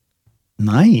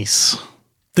 Nice.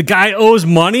 The guy owes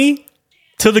money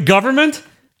to the government?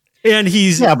 And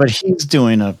he's... Yeah, but he's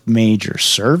doing a major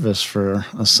service for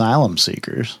asylum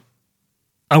seekers.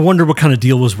 I wonder what kind of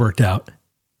deal was worked out.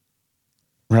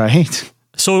 Right.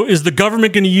 So is the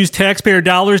government going to use taxpayer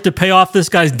dollars to pay off this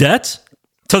guy's debts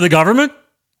to the government?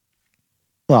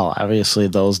 Well, obviously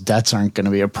those debts aren't going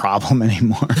to be a problem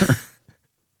anymore.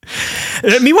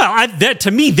 Meanwhile,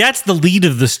 to me, that's the lead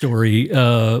of the story.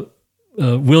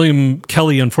 William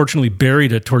Kelly unfortunately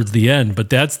buried it towards the end,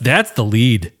 but that's the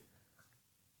lead.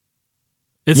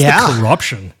 It's the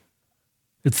corruption.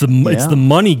 It's the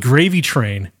money gravy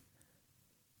train,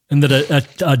 and that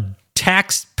a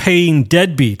tax-paying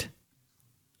deadbeat,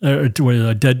 a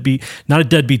deadbeat, not a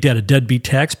deadbeat dad, a deadbeat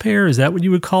taxpayer. Is that what you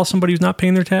would call somebody who's not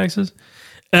paying their taxes?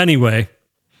 Anyway,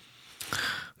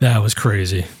 that was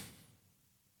crazy.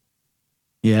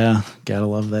 Yeah, gotta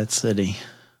love that city.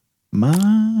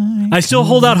 I still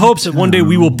hold out hopes that one day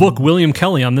we will book William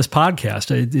Kelly on this podcast.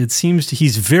 It seems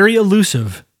he's very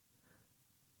elusive.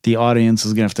 The audience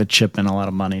is going to have to chip in a lot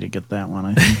of money to get that one,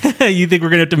 I think. You think we're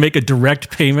going to have to make a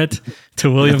direct payment to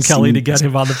William Kelly to get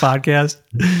him on the podcast?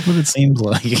 What it seems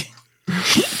like.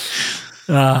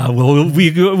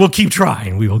 We'll keep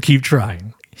trying. We will keep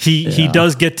trying. He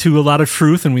does get to a lot of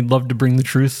truth, and we'd love to bring the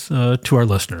truth to our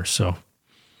listeners. So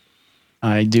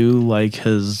I do like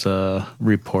his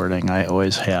reporting. I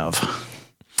always have.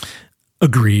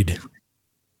 Agreed.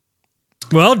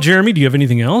 Well, Jeremy, do you have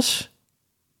anything else?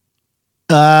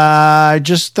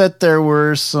 Just that there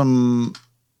were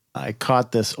I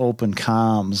caught this open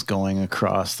comms going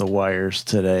across the wires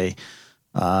today.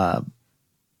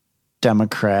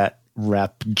 Democrat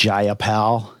Rep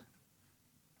Jayapal,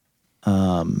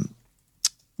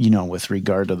 with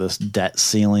regard to this debt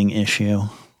ceiling issue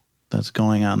that's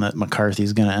going on that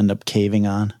McCarthy's going to end up caving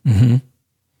on. Mm-hmm.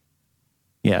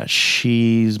 Yeah,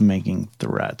 she's making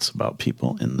threats about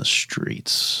people in the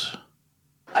streets.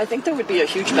 I think there would be a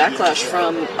huge backlash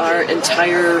from our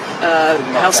entire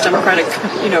House Democratic,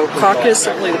 caucus,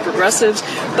 certainly the progressives,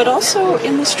 but also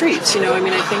in the streets. I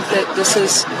think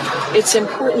that it's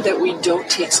important that we don't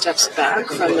take steps back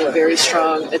from the very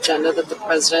strong agenda that the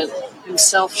president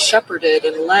himself shepherded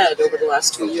and led over the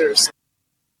last 2 years.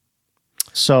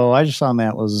 So I just found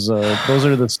that was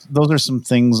those are some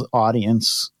things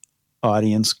audience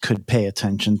could pay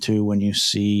attention to when you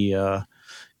see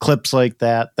clips like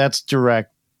that. That's direct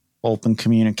open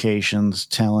communications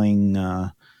telling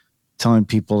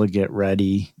people to get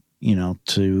ready,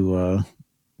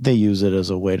 they use it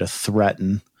as a way to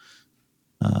threaten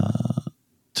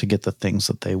to get the things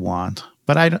that they want.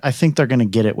 But I think they're going to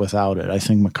get it without it. I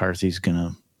think McCarthy's going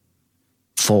to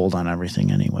fold on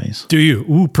everything anyways. Do you?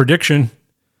 Ooh, prediction.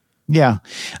 Yeah.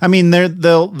 I mean,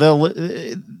 they'll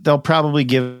probably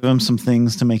give him some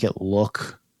things to make it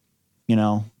look,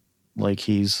 like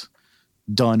he's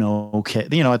done okay.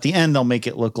 At the end, they'll make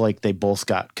it look like they both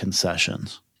got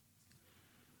concessions.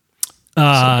 So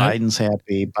Biden's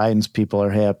happy. Biden's people are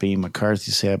happy.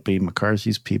 McCarthy's happy.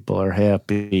 McCarthy's people are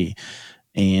happy.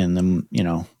 and then,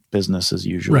 business as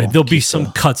usual. Right. There'll be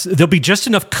some cuts. There'll be just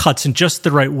enough cuts in just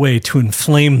the right way to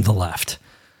inflame the left.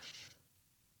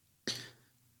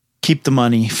 Keep the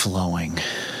money flowing.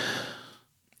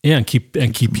 Yeah, and keep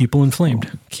people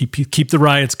inflamed. Keep the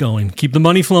riots going. Keep the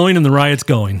money flowing and the riots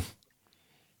going.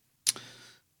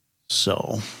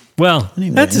 So, well,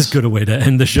 that's as good a way to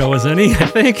end the show as any, I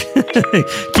think.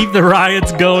 Keep the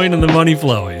riots going and the money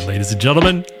flowing, ladies and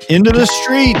gentlemen. Into the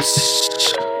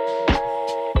streets.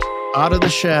 Out of the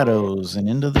shadows and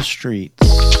into the streets.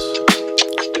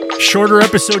 Shorter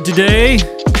episode today,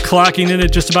 clocking in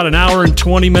at just about an hour and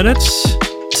 20 minutes.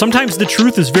 Sometimes the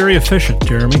truth is very efficient,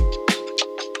 Jeremy.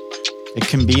 It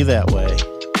can be that way.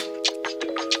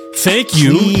 Thank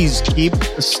you. Please keep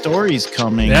the stories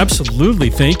coming. Absolutely.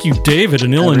 Thank you, David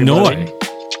in Illinois.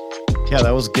 Yeah,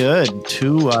 that was good.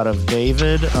 2 out of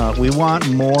David. We want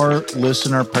more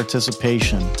listener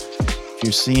participation. If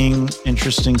you're seeing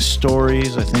interesting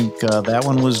stories, I think that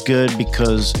one was good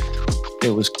because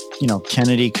it was,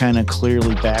 Kennedy kind of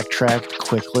clearly backtracked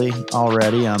quickly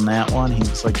already on that one. He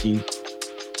was like, he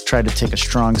tried to take a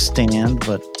strong stand,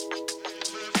 but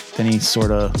then he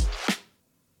sort of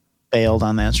bailed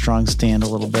on that strong stand a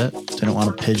little bit. Didn't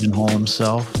want to pigeonhole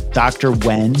himself. Dr.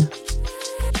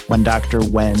 When Dr.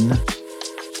 Wen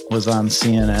was on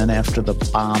CNN after the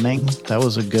bombing, that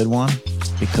was a good one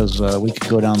because we could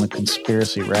go down the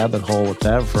conspiracy rabbit hole with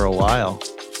that for a while.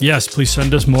 Yes, please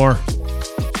send us more.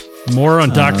 More on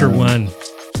Dr. Wen.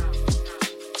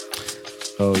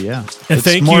 Oh, yeah. And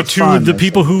thank you to the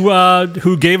people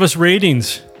who gave us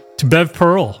ratings, to Bev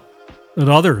Pearl and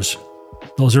others.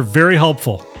 Those are very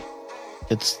helpful.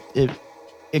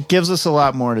 It gives us a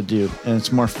lot more to do, and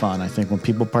it's more fun. I think when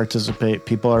people participate,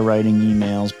 people are writing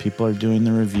emails, people are doing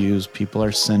the reviews, people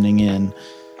are sending in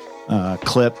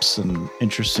clips and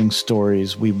interesting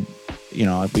stories. We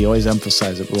always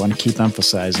emphasize it. We want to keep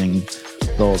emphasizing,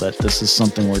 though, that this is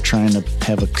something we're trying to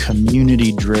have a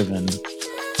community-driven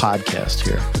podcast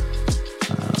here.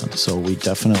 So we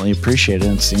definitely appreciate it,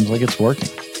 and it seems like it's working.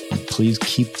 And please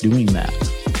keep doing that.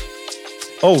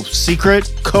 Oh,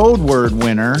 secret code word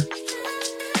winner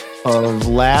of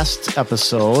last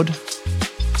episode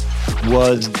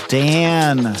was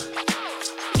Dan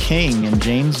King in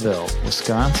Janesville,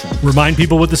 Wisconsin. Remind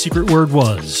people what the secret word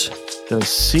was. The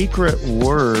secret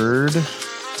word,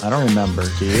 I don't remember,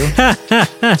 do you?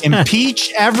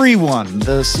 Impeach everyone.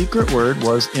 The secret word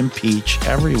was impeach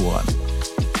everyone.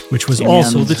 Which was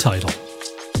also the title.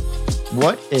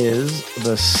 What is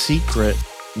the secret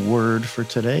word for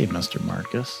today, Mr.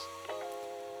 Marcus?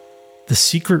 The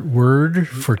secret word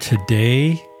for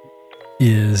today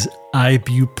is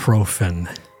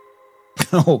ibuprofen.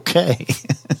 Okay.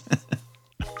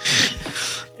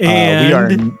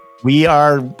 And we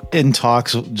are in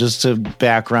talks. Just to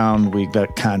background, we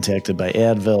got contacted by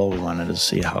Advil. We wanted to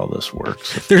see how this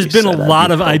works. There's been a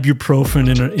lot of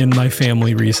ibuprofen in my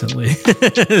family recently.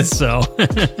 So,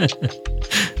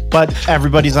 but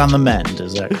everybody's on the mend.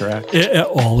 Is that correct?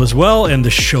 All is well, and the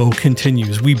show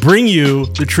continues. We bring you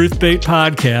the Truth Bait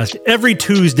podcast every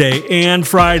Tuesday and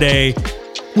Friday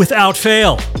without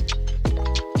fail.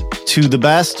 To the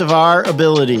best of our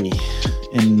ability.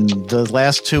 And the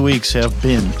last 2 weeks have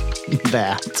been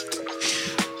that.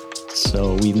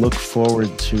 So we look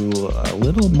forward to a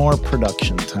little more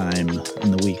production time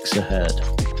in the weeks ahead.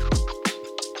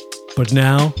 But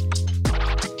now,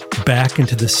 back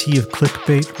into the sea of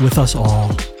clickbait with us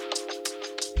all.